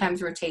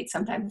sometimes rotate,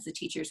 sometimes the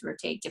teachers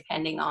rotate,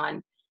 depending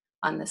on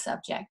the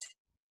subject.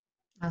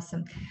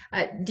 Awesome.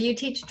 Do you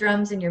teach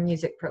drums in your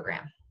music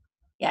program?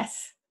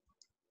 Yes.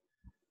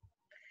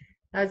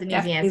 That was an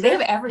easy answer. They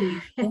have every.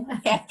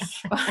 Yeah.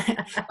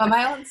 Well,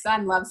 my own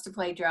son loves to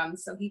play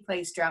drums, so he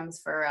plays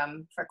drums for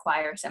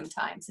choir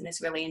sometimes, and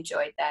has really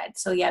enjoyed that.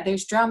 So yeah,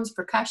 there's drums,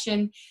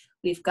 percussion.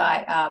 We've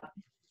got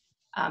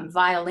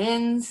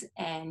violins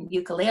and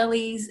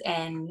ukuleles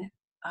and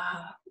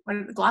what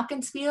are the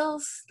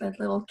glockenspiels? The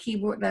little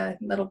keyboard, the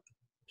little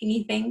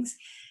pingy things.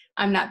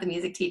 I'm not the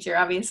music teacher,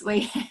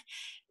 obviously.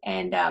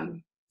 And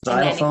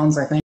xylophones,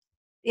 I think.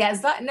 Yeah,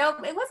 no,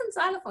 it wasn't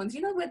xylophones.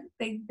 You know what?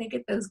 They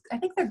get those, I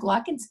think they're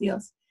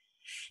glockenspiels.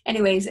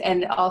 Anyways,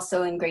 and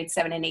also in grade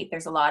 7 and 8,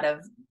 there's a lot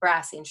of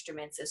brass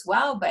instruments as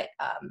well, but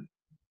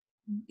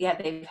yeah,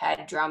 they've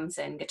had drums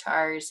and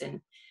guitars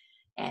and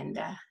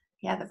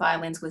yeah, the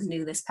violins was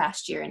new this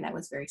past year, and that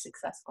was very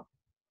successful.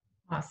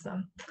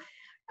 Awesome.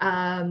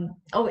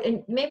 Oh,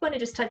 and you may want to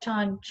just touch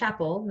on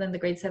chapel, then the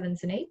grade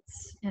 7s and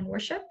 8s and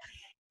worship,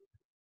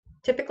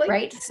 typically.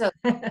 Right.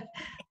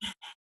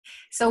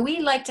 So we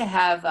like to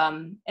have,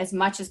 as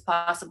much as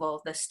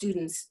possible, the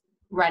students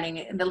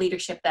running the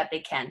leadership that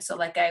they can. So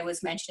like I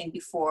was mentioning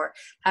before,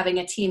 having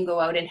a team go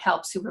out and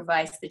help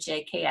supervise the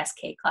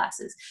JKSK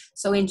classes.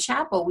 So in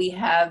chapel, we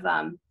have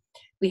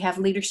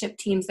leadership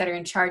teams that are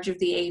in charge of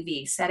the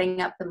AV,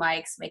 setting up the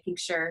mics, making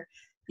sure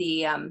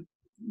the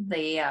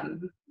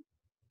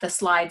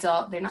slides,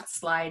 they're not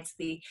slides,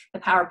 the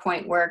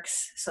PowerPoint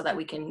works so that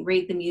we can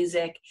read the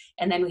music.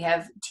 And then we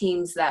have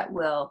teams that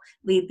will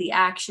lead the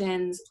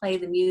actions, play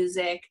the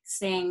music,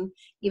 sing,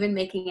 even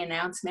making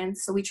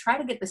announcements. So we try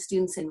to get the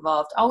students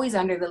involved, always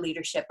under the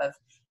leadership of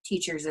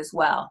teachers as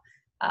well.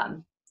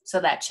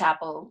 So that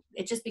chapel,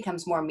 it just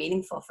becomes more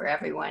meaningful for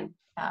everyone.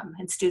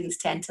 And students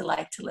tend to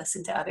like to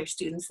listen to other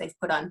students. They've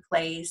put on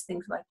plays,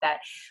 things like that.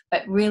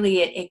 But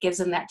really it gives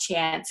them that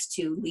chance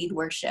to lead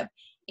worship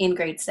in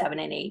grade 7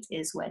 and 8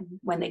 is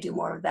when they do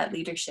more of that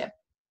leadership.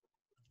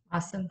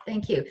 Awesome,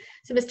 thank you.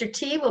 So Mr.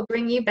 T, we'll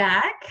bring you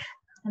back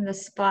in the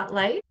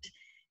spotlight.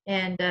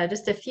 And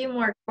just a few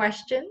more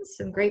questions,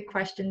 some great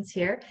questions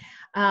here.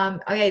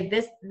 Okay,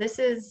 this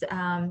is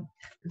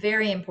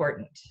very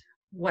important.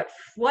 What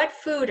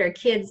food are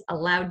kids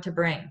allowed to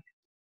bring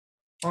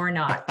or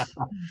not?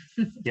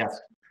 Yes,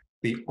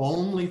 the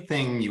only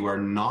thing you are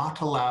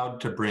not allowed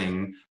to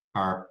bring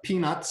are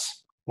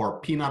peanuts or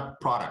peanut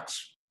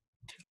products,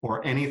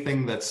 or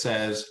anything that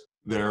says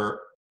there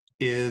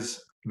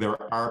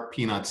are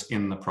peanuts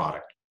in the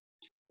product.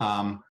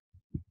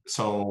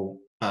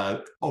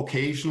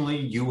 Occasionally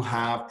you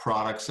have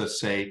products that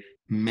say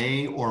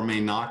may or may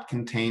not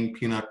contain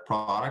peanut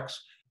products.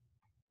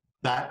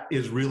 That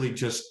is really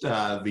just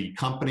the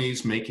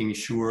companies making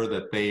sure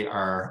that they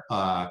are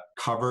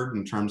covered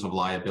in terms of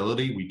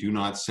liability. We do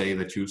not say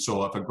that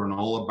so if a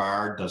granola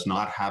bar does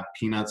not have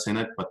peanuts in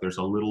it, but there's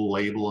a little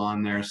label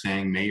on there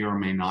saying may or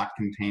may not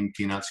contain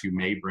peanuts, you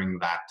may bring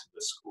that to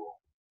the school.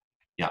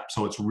 Yeah,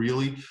 so it's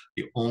really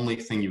the only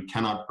thing you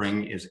cannot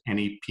bring is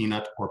any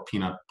peanut or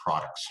peanut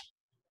products.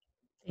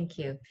 Thank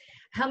you.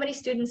 How many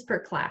students per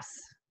class?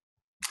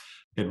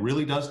 It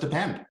really does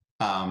depend.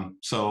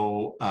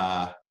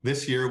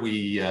 This year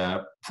we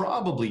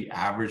probably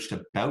averaged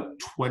about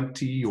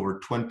 20 or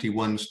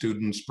 21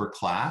 students per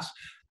class.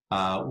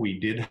 We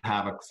did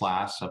have a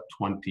class of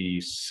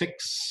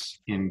 26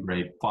 in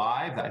grade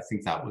 5. I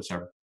think that was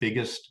our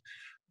biggest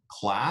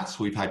class.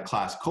 We've had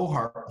class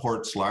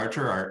cohorts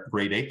larger. Our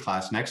grade 8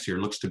 class next year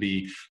looks to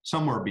be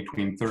somewhere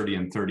between 30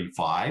 and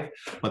 35,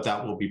 but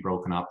that will be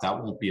broken up.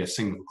 That won't be a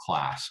single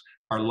class.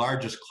 Our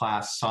largest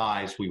class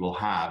size we will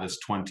have is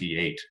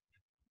 28.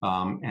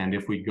 And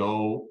if we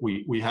go,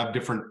 we have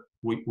different,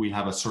 we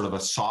have a sort of a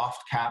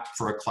soft cap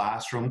for a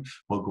classroom.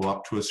 We'll go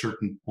up to a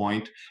certain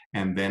point,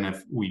 and then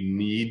if we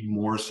need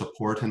more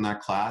support in that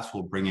class,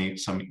 we'll bring in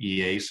some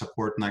EA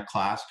support in that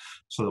class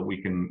so that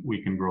we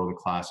can grow the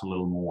class a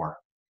little more.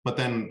 But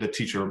then the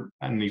teacher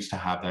needs to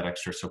have that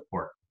extra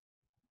support.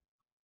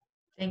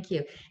 Thank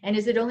you. And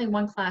is it only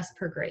one class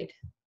per grade?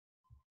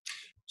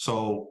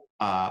 So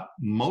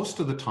most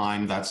of the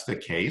time that's the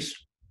case.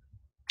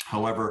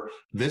 However,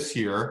 this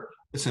year,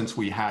 since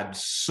we had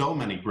so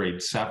many grade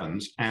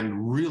 7s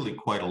and really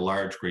quite a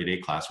large grade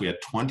 8 class, we had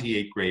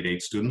 28 grade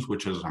 8 students,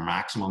 which is our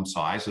maximum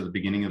size at the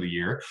beginning of the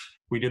year.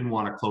 We didn't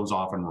want to close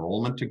off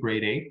enrollment to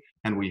grade 8,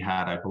 and we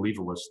had, I believe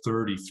it was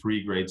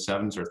 33 grade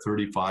 7s or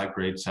 35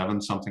 grade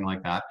 7s, something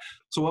like that.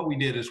 So what we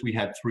did is we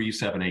had 3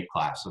 7-8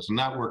 classes, and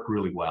that worked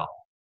really well.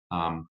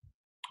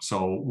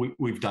 So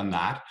we've done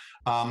that,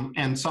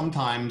 and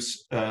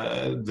sometimes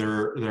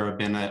there have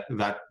been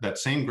that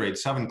same grade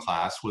 7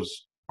 class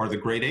was, or the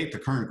grade 8, the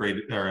current grade,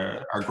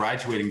 our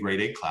graduating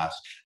grade 8 class.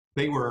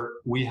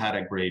 We had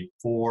a grade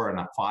 4 and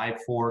a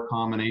 5-4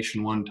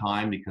 combination one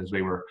time because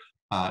they were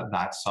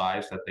that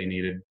size that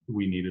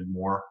we needed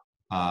more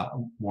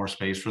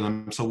space for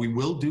them. So we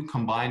will do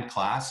combined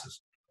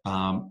classes,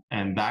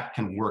 and that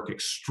can work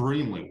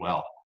extremely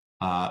well.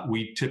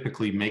 We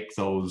typically make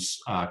those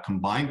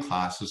combined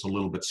classes a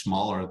little bit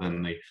smaller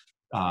than the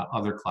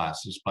other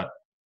classes, but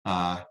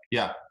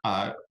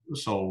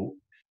so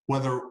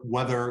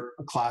whether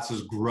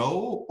classes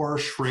grow or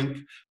shrink,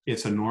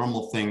 it's a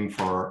normal thing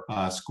for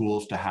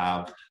schools to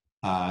have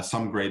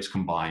some grades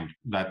combined.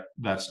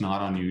 That's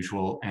not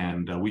unusual,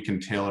 and we can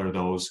tailor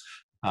those,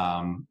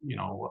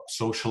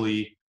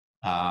 socially,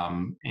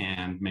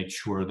 and make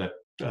sure that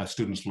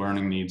students'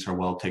 learning needs are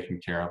well taken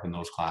care of in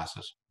those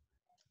classes.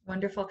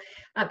 Wonderful.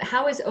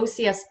 How is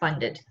OCS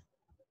funded?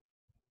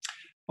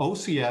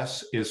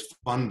 OCS is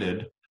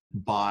funded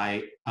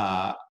by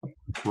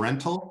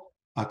parental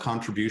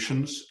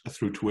contributions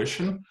through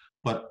tuition,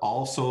 but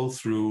also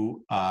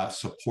through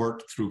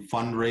support through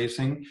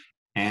fundraising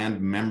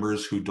and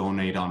members who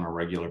donate on a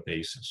regular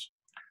basis.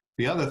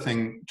 The other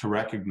thing to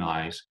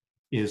recognize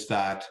is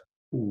that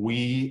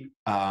we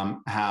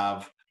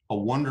have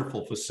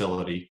wonderful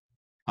facility.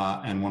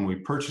 And when we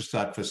purchased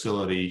that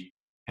facility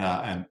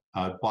and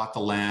bought the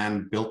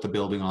land, built the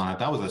building on it,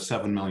 that was a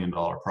 $7 million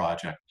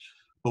project.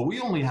 But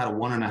we only had a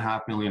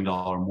 $1.5 million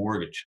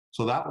mortgage.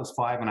 So that was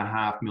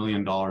 $5.5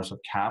 million of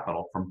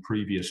capital from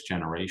previous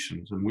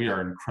generations. And we are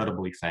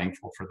incredibly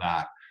thankful for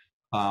that.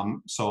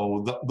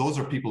 So those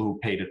are people who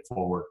paid it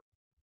forward,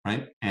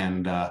 right?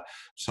 And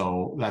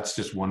so that's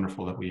just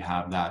wonderful that we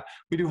have that.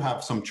 We do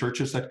have some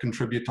churches that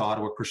contribute to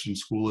Ottawa Christian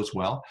School as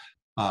well.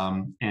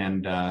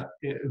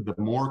 The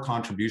more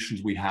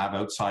contributions we have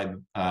outside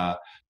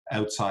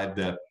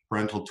the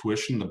parental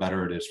tuition, the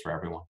better it is for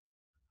everyone.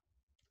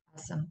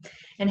 Awesome.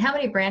 And how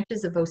many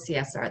branches of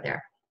OCS are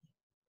there?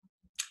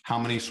 How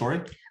many,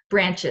 sorry?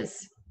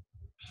 Branches.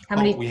 How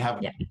many? We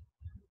have,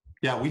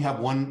 we have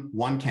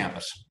one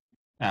campus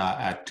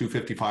at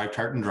 255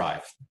 Tartan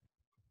Drive.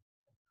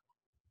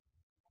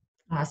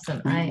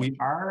 Awesome.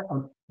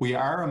 We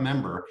are a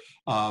member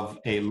of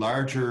a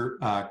larger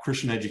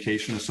Christian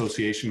education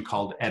association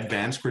called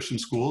Advanced Christian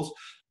Schools.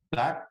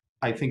 That,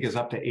 I think, is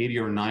up to 80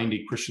 or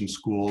 90 Christian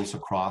schools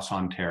across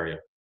Ontario.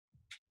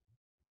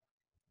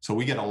 So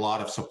we get a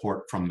lot of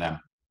support from them.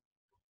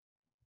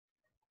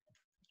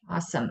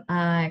 Awesome.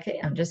 Okay,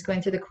 I'm just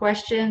going through the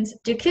questions.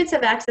 Do kids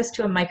have access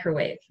to a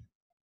microwave?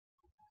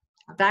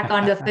 Back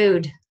onto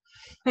food.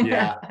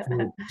 Yeah,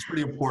 it's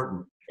pretty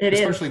important.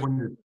 Especially when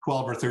you're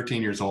 12 or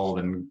 13 years old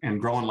and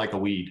growing like a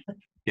weed.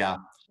 Yeah.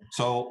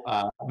 So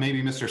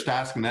maybe Mr.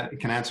 Stassen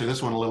can answer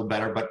this one a little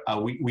better, but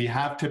we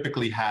have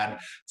typically had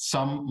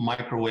some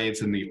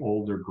microwaves in the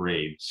older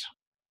grades.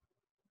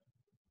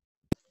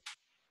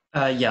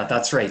 Yeah,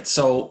 that's right.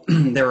 So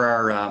there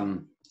are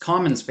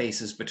common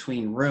spaces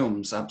between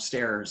rooms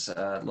upstairs,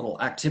 little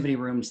activity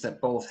rooms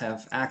that both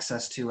have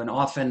access to, and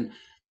often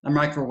a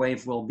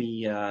microwave will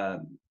be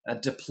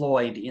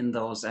deployed in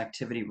those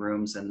activity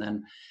rooms, and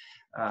then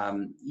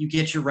you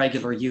get your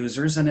regular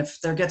users, and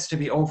if there gets to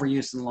be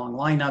overuse in long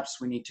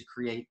lineups, we need to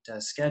create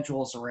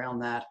schedules around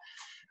that.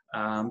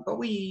 But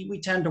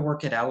we tend to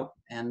work it out,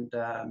 and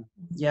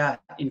yeah,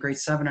 in grade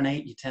 7 and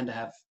 8, you tend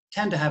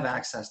to have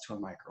access to a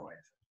microwave.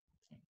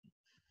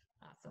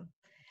 Awesome.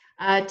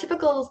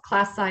 Typical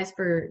class size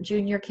for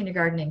junior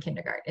kindergarten and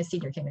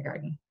senior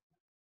kindergarten.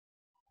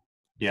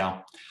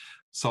 Yeah.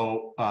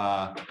 So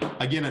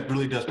again, it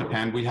really does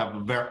depend. We have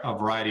a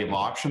variety of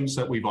options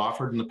that we've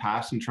offered in the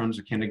past in terms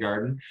of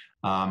kindergarten.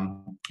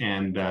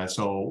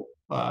 So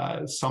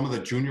some of the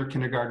junior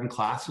kindergarten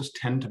classes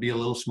tend to be a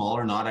little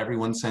smaller. Not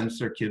everyone sends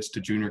their kids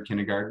to junior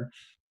kindergarten.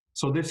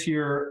 So this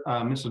year,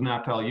 Mrs.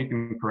 Naftel, you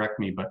can correct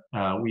me, but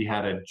we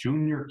had a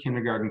junior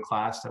kindergarten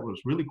class that was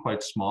really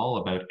quite small,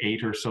 about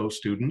 8 or so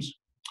students.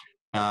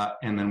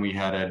 And then we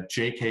had a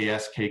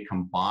JK-SK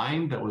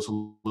combined that was a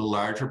little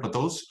larger, but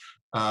those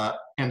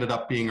ended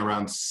up being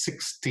around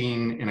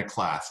 16 in a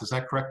class. Is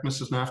that correct,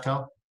 Mrs.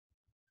 Naftel?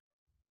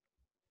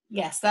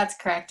 Yes, that's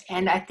correct.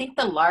 And I think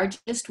the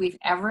largest we've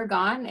ever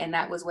gone, and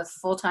that was with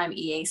full-time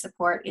EA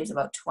support, is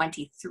about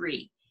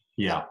 23.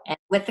 Yeah. And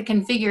with the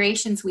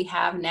configurations we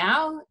have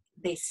now,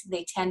 they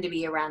tend to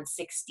be around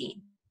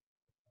 16.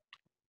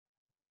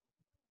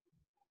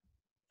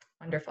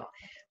 Wonderful.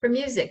 For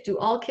music, do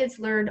all kids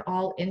learn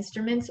all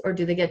instruments, or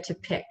do they get to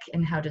pick,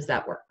 and how does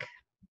that work?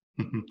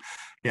 Yeah,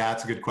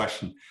 that's a good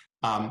question.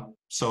 No,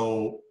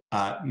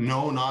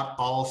 not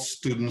all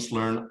students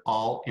learn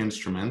all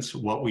instruments.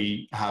 What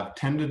we have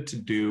tended to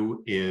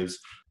do is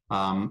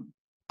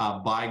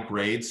by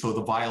grade. So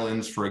the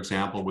violins, for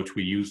example, which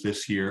we use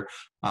this year,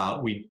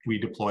 we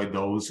deployed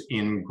those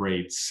in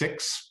grade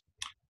 6.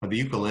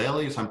 The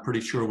ukuleles, I'm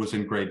pretty sure, was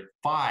in grade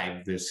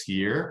 5 this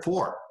year.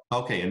 4.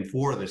 Okay, and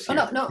 4 this year.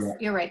 Oh, no, yeah.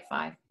 You're right,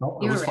 5. No,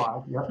 it was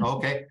 5. Yep.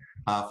 Okay,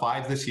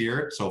 5 this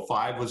year. So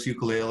 5 was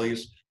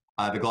ukuleles.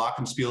 The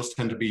glockenspiels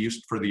tend to be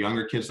used for the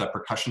younger kids, that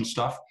percussion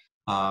stuff,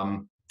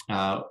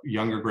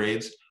 younger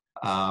grades.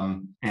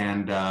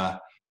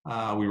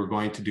 We were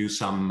going to do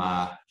some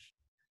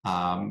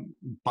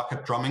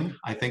bucket drumming.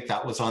 I think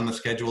that was on the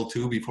schedule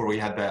too before we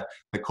had the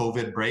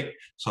COVID break.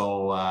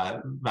 So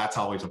that's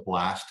always a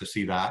blast to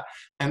see that.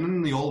 And then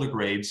in the older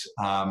grades,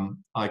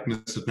 like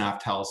Mrs.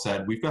 Naftel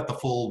said, we've got the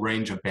full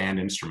range of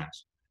band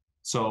instruments.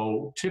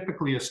 So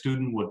typically a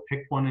student would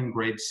pick one in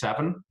grade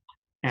 7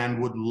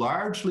 and would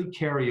largely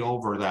carry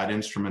over that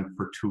instrument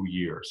for 2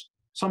 years.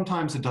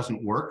 Sometimes it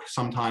doesn't work.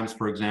 Sometimes,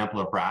 for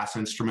example, a brass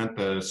instrument,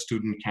 the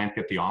student can't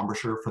get the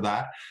embouchure for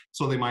that,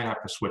 so they might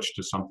have to switch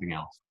to something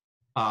else.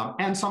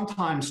 And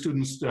sometimes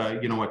students,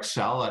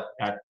 excel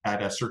at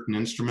a certain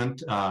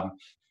instrument,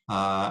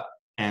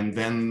 and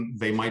then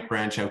they might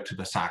branch out to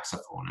the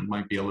saxophone. It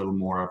might be a little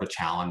more of a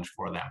challenge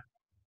for them.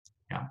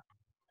 Yeah.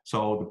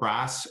 So the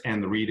brass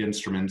and the reed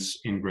instruments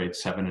in grade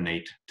 7 and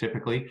 8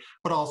 typically,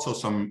 but also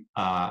some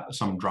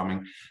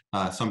drumming.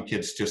 Some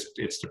kids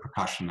it's the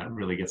percussion that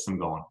really gets them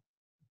going.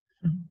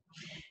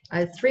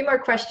 3 more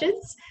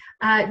questions.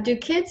 Do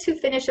kids who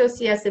finish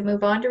OCS and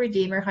move on to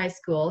Redeemer High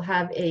School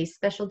have a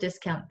special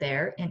discount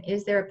there? And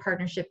is there a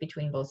partnership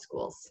between both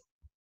schools?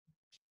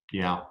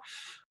 Yeah.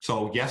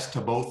 So yes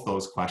to both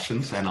those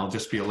questions, and I'll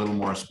just be a little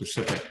more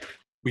specific.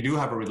 We do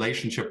have a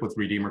relationship with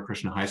Redeemer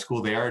Christian High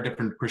School. They are a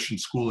different Christian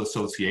school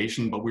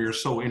association, but we are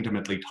so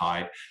intimately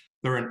tied.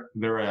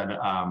 They're at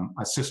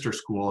a sister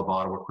school of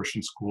Ottawa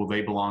Christian School.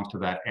 They belong to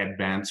that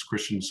advanced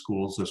Christian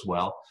schools as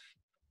well.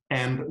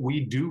 And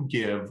we do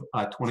give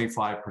a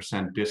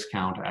 25%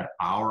 discount at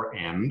our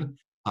end,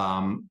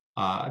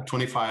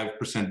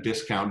 25%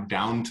 discount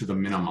down to the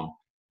minimum.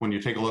 When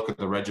you take a look at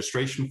the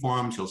registration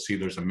forms, you'll see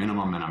there's a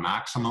minimum and a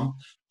maximum.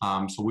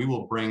 So we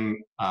will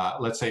bring,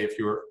 let's say if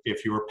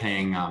you're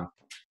paying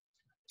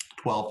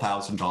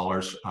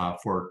 $12,000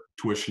 for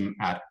tuition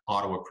at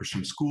Ottawa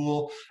Christian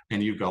School,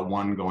 and you've got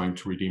one going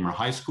to Redeemer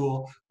High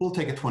School, we'll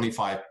take a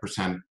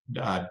 25%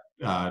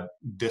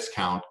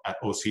 discount at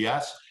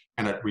OCS,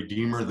 and at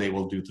Redeemer, they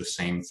will do the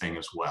same thing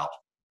as well.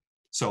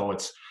 So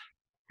it's,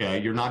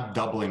 you're not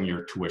doubling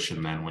your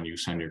tuition then when you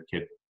send your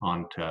kid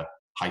on to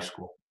high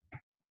school.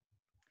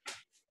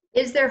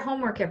 Is there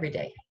homework every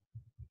day?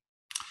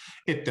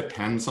 It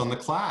depends on the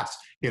class.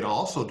 It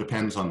also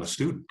depends on the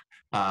student.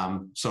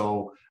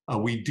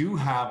 We do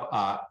have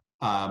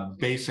a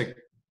basic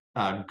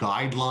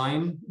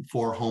guideline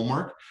for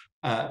homework.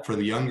 For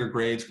the younger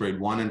grades, grade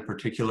 1 in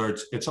particular,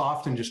 it's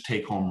often just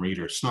take-home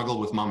readers. Snuggle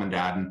with mom and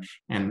dad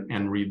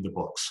and read the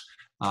books.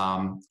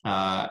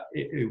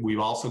 We've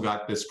also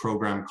got this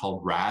program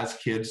called RAS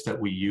Kids that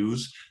we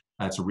use.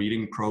 It's a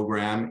reading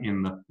program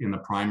in the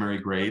primary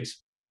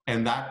grades,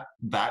 and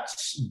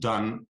that's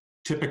done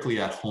typically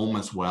at home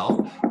as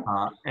well.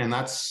 And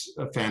that's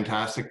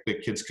fantastic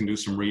that kids can do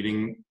some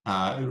reading,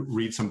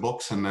 read some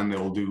books, and then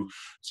they'll do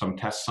some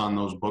tests on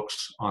those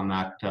books on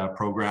that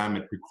program.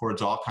 It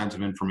records all kinds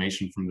of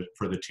information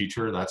for the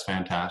teacher. That's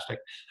fantastic.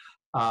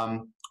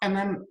 And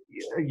then,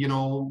 you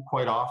know,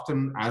 quite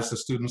often as the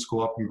students go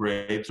up in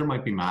grades, there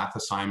might be math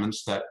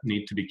assignments that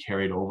need to be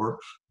carried over.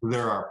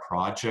 There are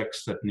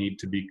projects that need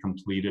to be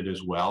completed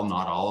as well.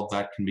 Not all of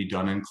that can be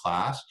done in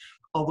class,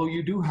 although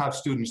you do have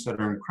students that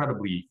are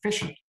incredibly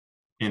efficient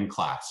in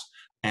class.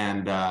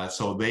 And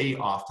so they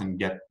often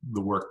get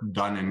the work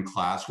done in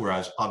class,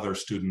 whereas other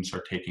students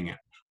are taking it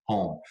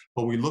home.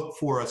 But we look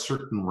for a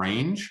certain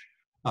range,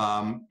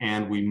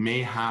 and we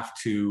may have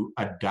to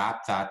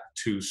adapt that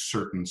to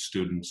certain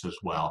students as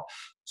well.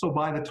 So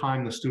by the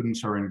time the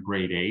students are in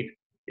grade 8,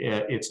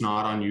 it's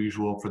not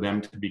unusual for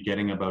them to be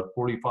getting about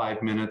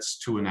 45 minutes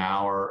to an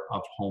hour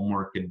of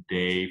homework a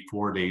day,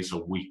 4 days a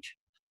week.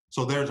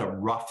 So there's a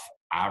rough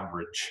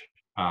average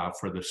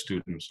for the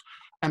students.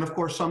 And of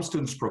course, some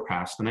students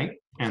procrastinate.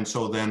 And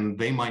so then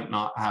they might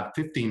not have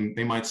 15,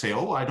 they might say,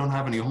 oh, I don't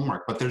have any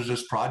homework, but there's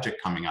this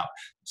project coming up.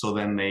 So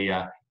then they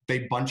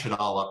bunch it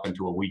all up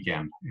into a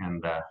weekend.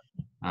 And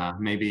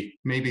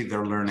maybe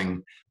they're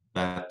learning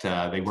that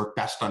they work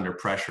best under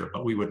pressure,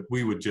 but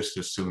we would just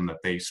assume that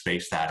they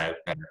space that out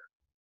better.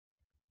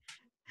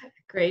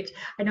 Great.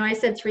 I know I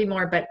said 3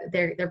 more, but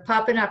they're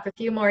popping up a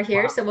few more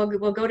here. Wow. So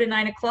we'll go to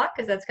 9 o'clock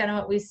because that's kind of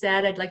what we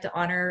said. I'd like to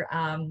honor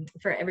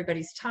for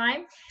everybody's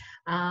time.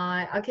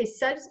 Okay,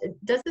 so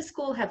does the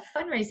school have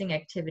fundraising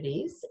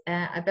activities?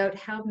 About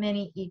how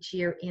many each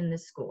year in the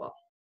school?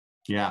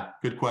 Yeah,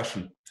 good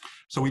question.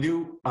 So we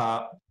do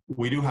have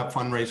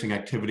fundraising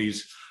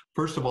activities.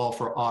 First of all,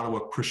 for Ottawa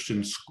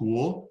Christian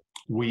School,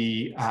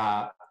 we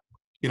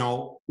you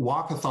know,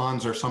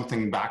 walkathons are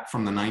something back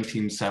from the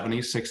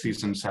 1970s,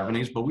 60s, and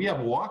 70s, but we have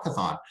a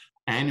walkathon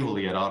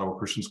annually at Ottawa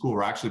Christian School.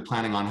 We're actually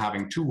planning on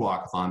having 2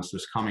 walkathons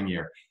this coming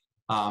year.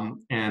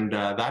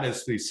 That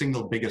is the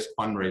single biggest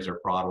fundraiser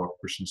for Ottawa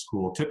Christian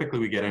School. Typically,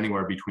 we get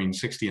anywhere between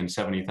 $60,000 and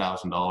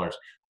 $70,000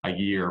 a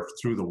year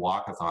through the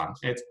walkathon.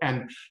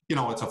 You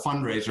know, it's a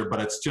fundraiser, but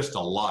it's just a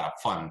lot of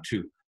fun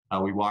too.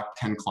 We walk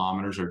 10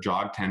 kilometers or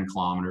jog 10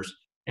 kilometers,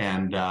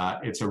 and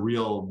it's a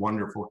real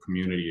wonderful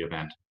community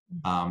event.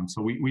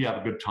 So we have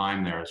a good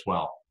time there as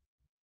well.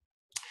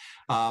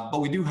 But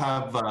we do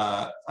have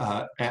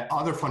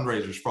other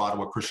fundraisers for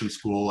Ottawa Christian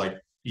School, like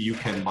you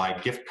can buy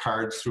gift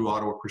cards through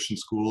Ottawa Christian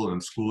School,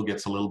 and the school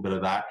gets a little bit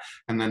of that.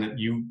 And then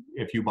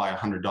if you buy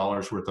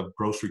 $100 worth of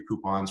grocery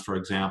coupons, for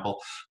example,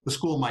 the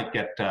school might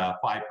get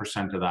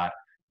 5% of that.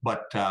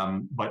 But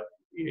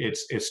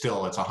it's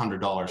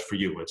 $100 for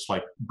you. It's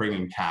like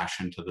bringing cash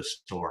into the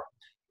store.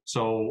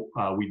 So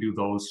we do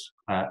those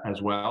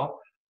as well.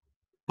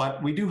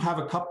 But we do have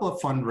a couple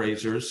of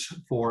fundraisers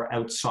for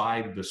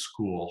outside the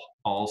school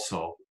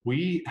also.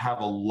 We have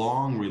a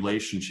long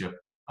relationship.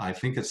 I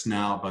think it's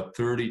now about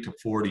 30 to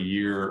 40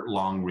 year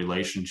long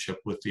relationship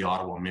with the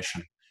Ottawa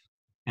Mission.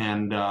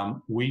 And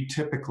we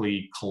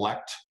typically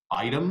collect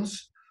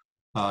items.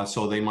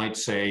 So they might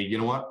say, you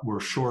know what,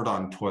 we're short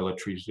on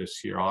toiletries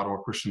this year. Ottawa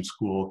Christian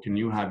School, can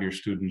you have your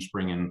students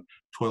bring in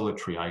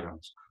toiletry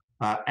items?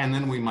 And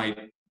then we might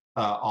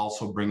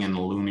also bring in a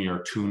loonie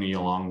or toonie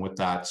along with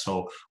that,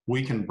 so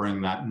we can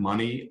bring that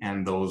money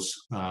and those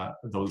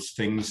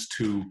things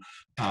to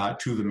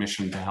the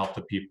mission to help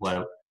the people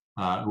out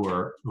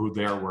who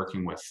they're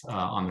working with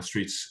on the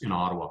streets in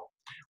Ottawa.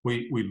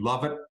 We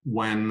love it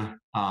when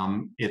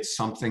it's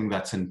something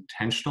that's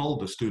intentional.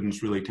 The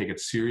students really take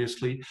it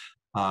seriously.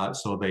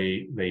 So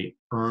they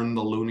earn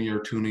the loonie or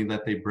toonie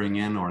that they bring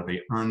in, or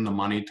they earn the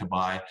money to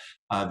buy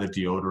the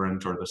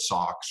deodorant or the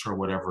socks or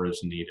whatever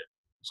is needed.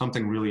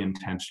 Something really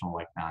intentional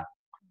like that.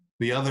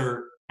 The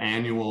other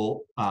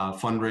annual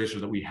fundraiser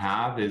that we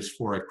have is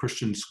for a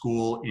Christian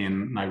school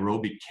in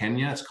Nairobi,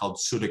 Kenya. It's called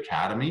Sud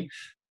Academy,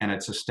 and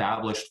it's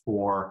established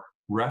for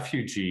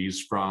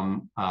refugees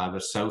from the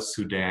South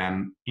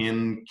Sudan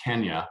in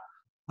Kenya.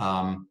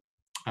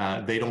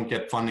 They don't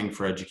get funding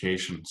for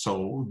education.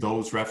 So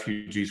those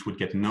refugees would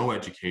get no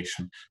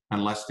education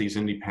unless these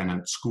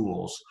independent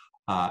schools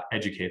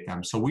educate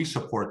them. So we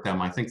support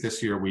them. I think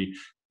this year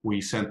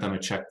we sent them a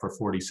check for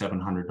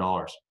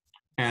 $4,700.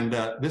 And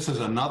this is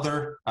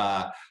another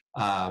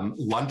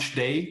lunch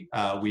day.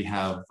 We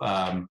have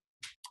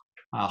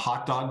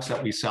hot dogs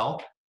that we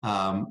sell.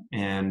 There's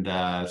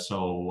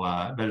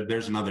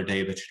another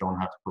day that you don't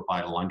have to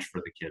provide a lunch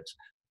for the kids.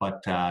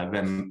 But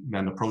then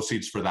the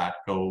proceeds for that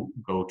go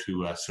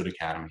to Sud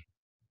Academy.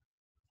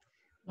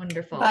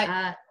 Wonderful.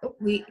 But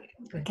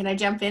can I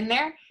jump in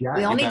there? Yeah,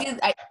 we only do.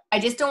 I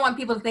just don't want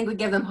people to think we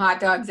give them hot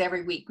dogs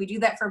every week. We do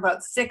that for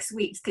about 6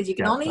 weeks because you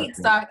can only eat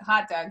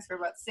hot dogs for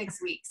about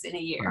 6 weeks in a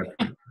year.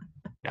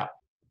 Yeah.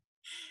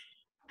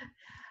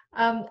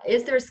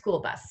 Is there a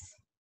school bus?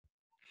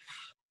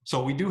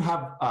 So we do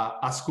have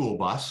a school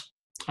bus.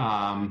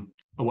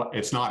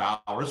 It's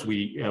not ours.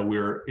 We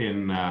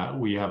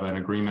have an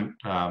agreement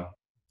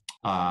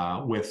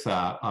with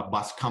a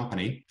bus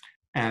company,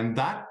 and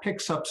that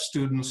picks up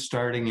students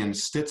starting in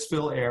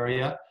Stittsville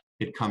area.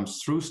 It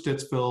comes through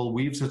Stittsville,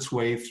 weaves its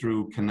way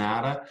through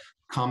Canada,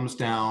 comes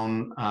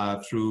down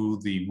through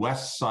the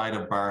west side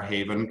of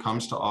Barrhaven,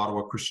 comes to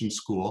Ottawa Christian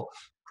School,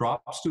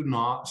 drops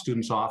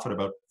students off at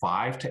about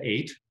 5 to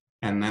 8,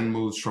 and then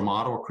moves from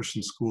Ottawa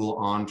Christian School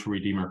on to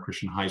Redeemer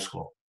Christian High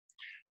School.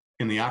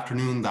 In the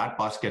afternoon, that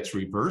bus gets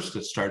reversed.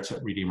 It starts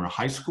at Redeemer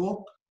High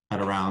School at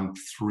around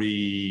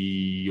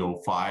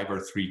 3:05 or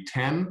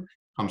 3:10,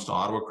 comes to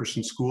Ottawa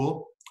Christian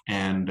School,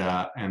 and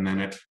then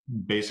it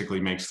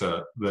basically makes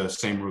the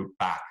same route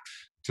back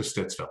to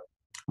Stittsville,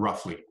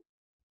 roughly.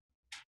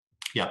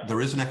 Yeah,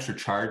 there is an extra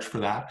charge for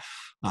that.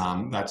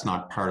 That's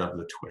not part of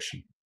the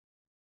tuition.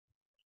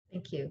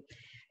 Thank you.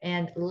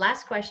 And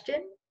last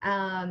question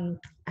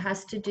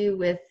has to do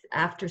with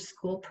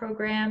after-school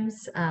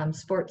programs,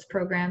 sports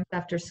programs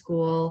after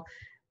school,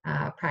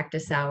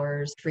 practice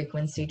hours,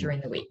 frequency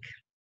during the week.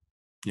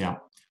 Yeah.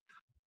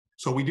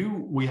 So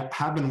we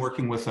have been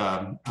working with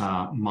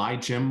My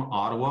Gym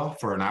Ottawa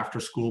for an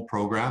after-school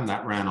program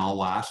that ran all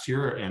last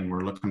year, and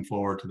we're looking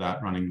forward to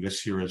that running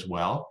this year as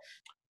well.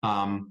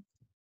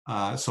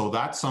 So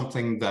that's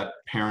something that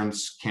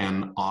parents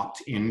can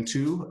opt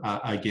into.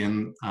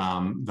 Again,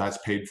 that's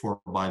paid for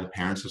by the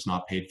parents, it's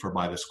not paid for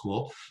by the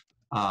school.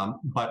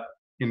 But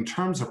in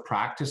terms of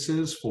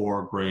practices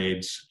for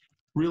grades,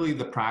 really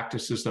the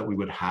practices that we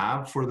would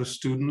have for the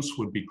students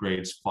would be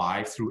grades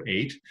 5 through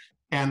 8.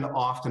 And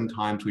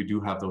oftentimes we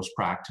do have those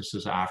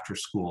practices after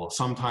school.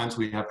 Sometimes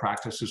we have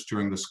practices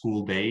during the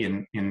school day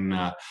in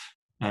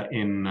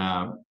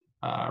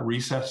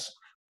recess.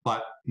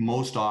 But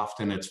most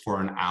often it's for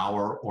an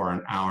hour or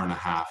an hour and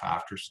a half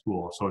after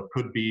school. So it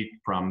could be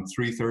from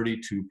 3:30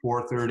 to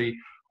 4:30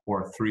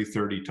 or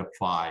 3:30 to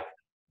 5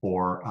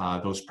 for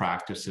those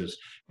practices.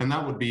 And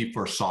that would be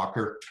for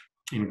soccer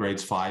in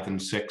grades 5 and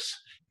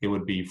 6. It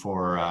would be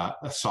for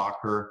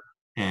soccer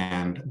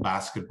and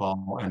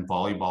basketball and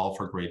volleyball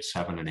for grades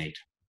 7 and 8.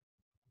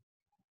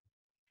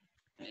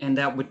 And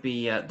that would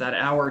be, that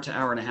hour to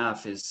hour and a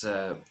half is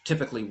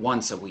typically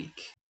once a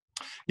week.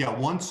 Yeah,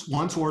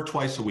 once or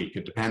twice a week.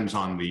 It depends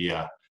on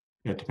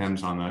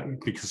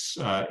because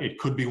it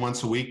could be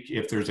once a week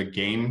if there's a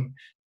game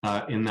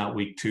in that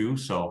week too.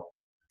 So,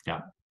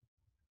 yeah.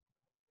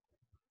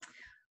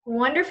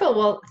 Wonderful.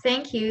 Well,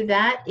 thank you.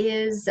 That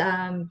is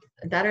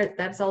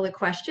that's all the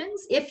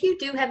questions. If you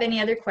do have any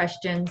other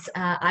questions,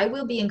 I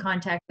will be in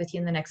contact with you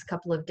in the next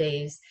couple of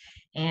days,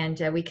 and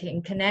we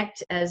can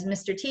connect, as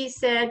Mr. T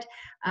said,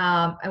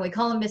 and we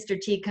call him Mr.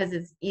 T because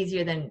it's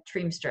easier than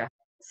Triemstra.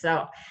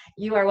 So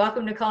you are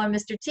welcome to call him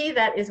Mr. T.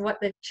 That is what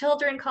the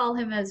children call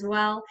him as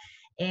well.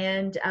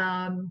 And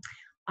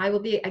I'll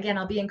be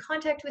in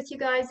contact with you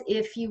guys.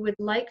 If you would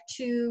like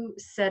to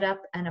set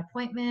up an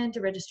appointment,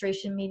 a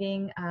registration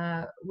meeting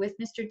with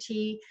Mr.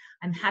 T,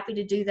 I'm happy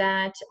to do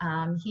that.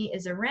 He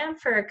is around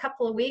for a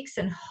couple of weeks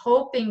and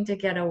hoping to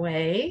get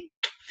away.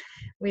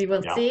 We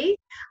will see.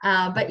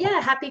 But yeah,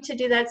 happy to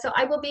do that. So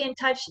I will be in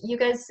touch. You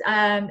guys,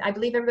 I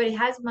believe everybody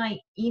has my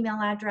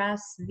email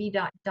address,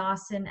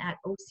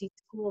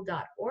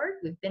 v.dawson@ocschool.org.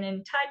 We've been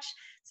in touch.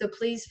 So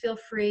please feel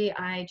free.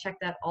 I check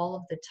that all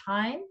of the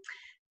time.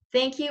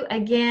 Thank you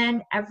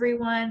again,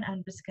 everyone.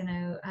 I'm just going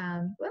to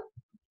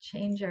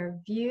change our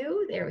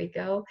view. There we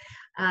go.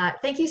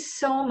 Thank you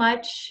so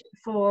much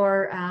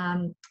for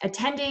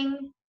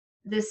attending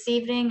this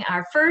evening,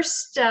 our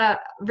first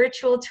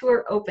virtual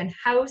tour open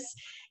house.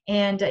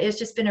 And it's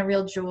just been a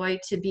real joy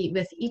to be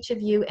with each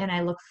of you, and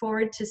I look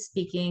forward to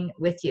speaking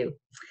with you.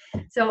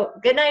 So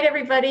good night,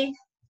 everybody.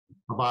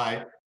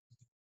 Bye-bye.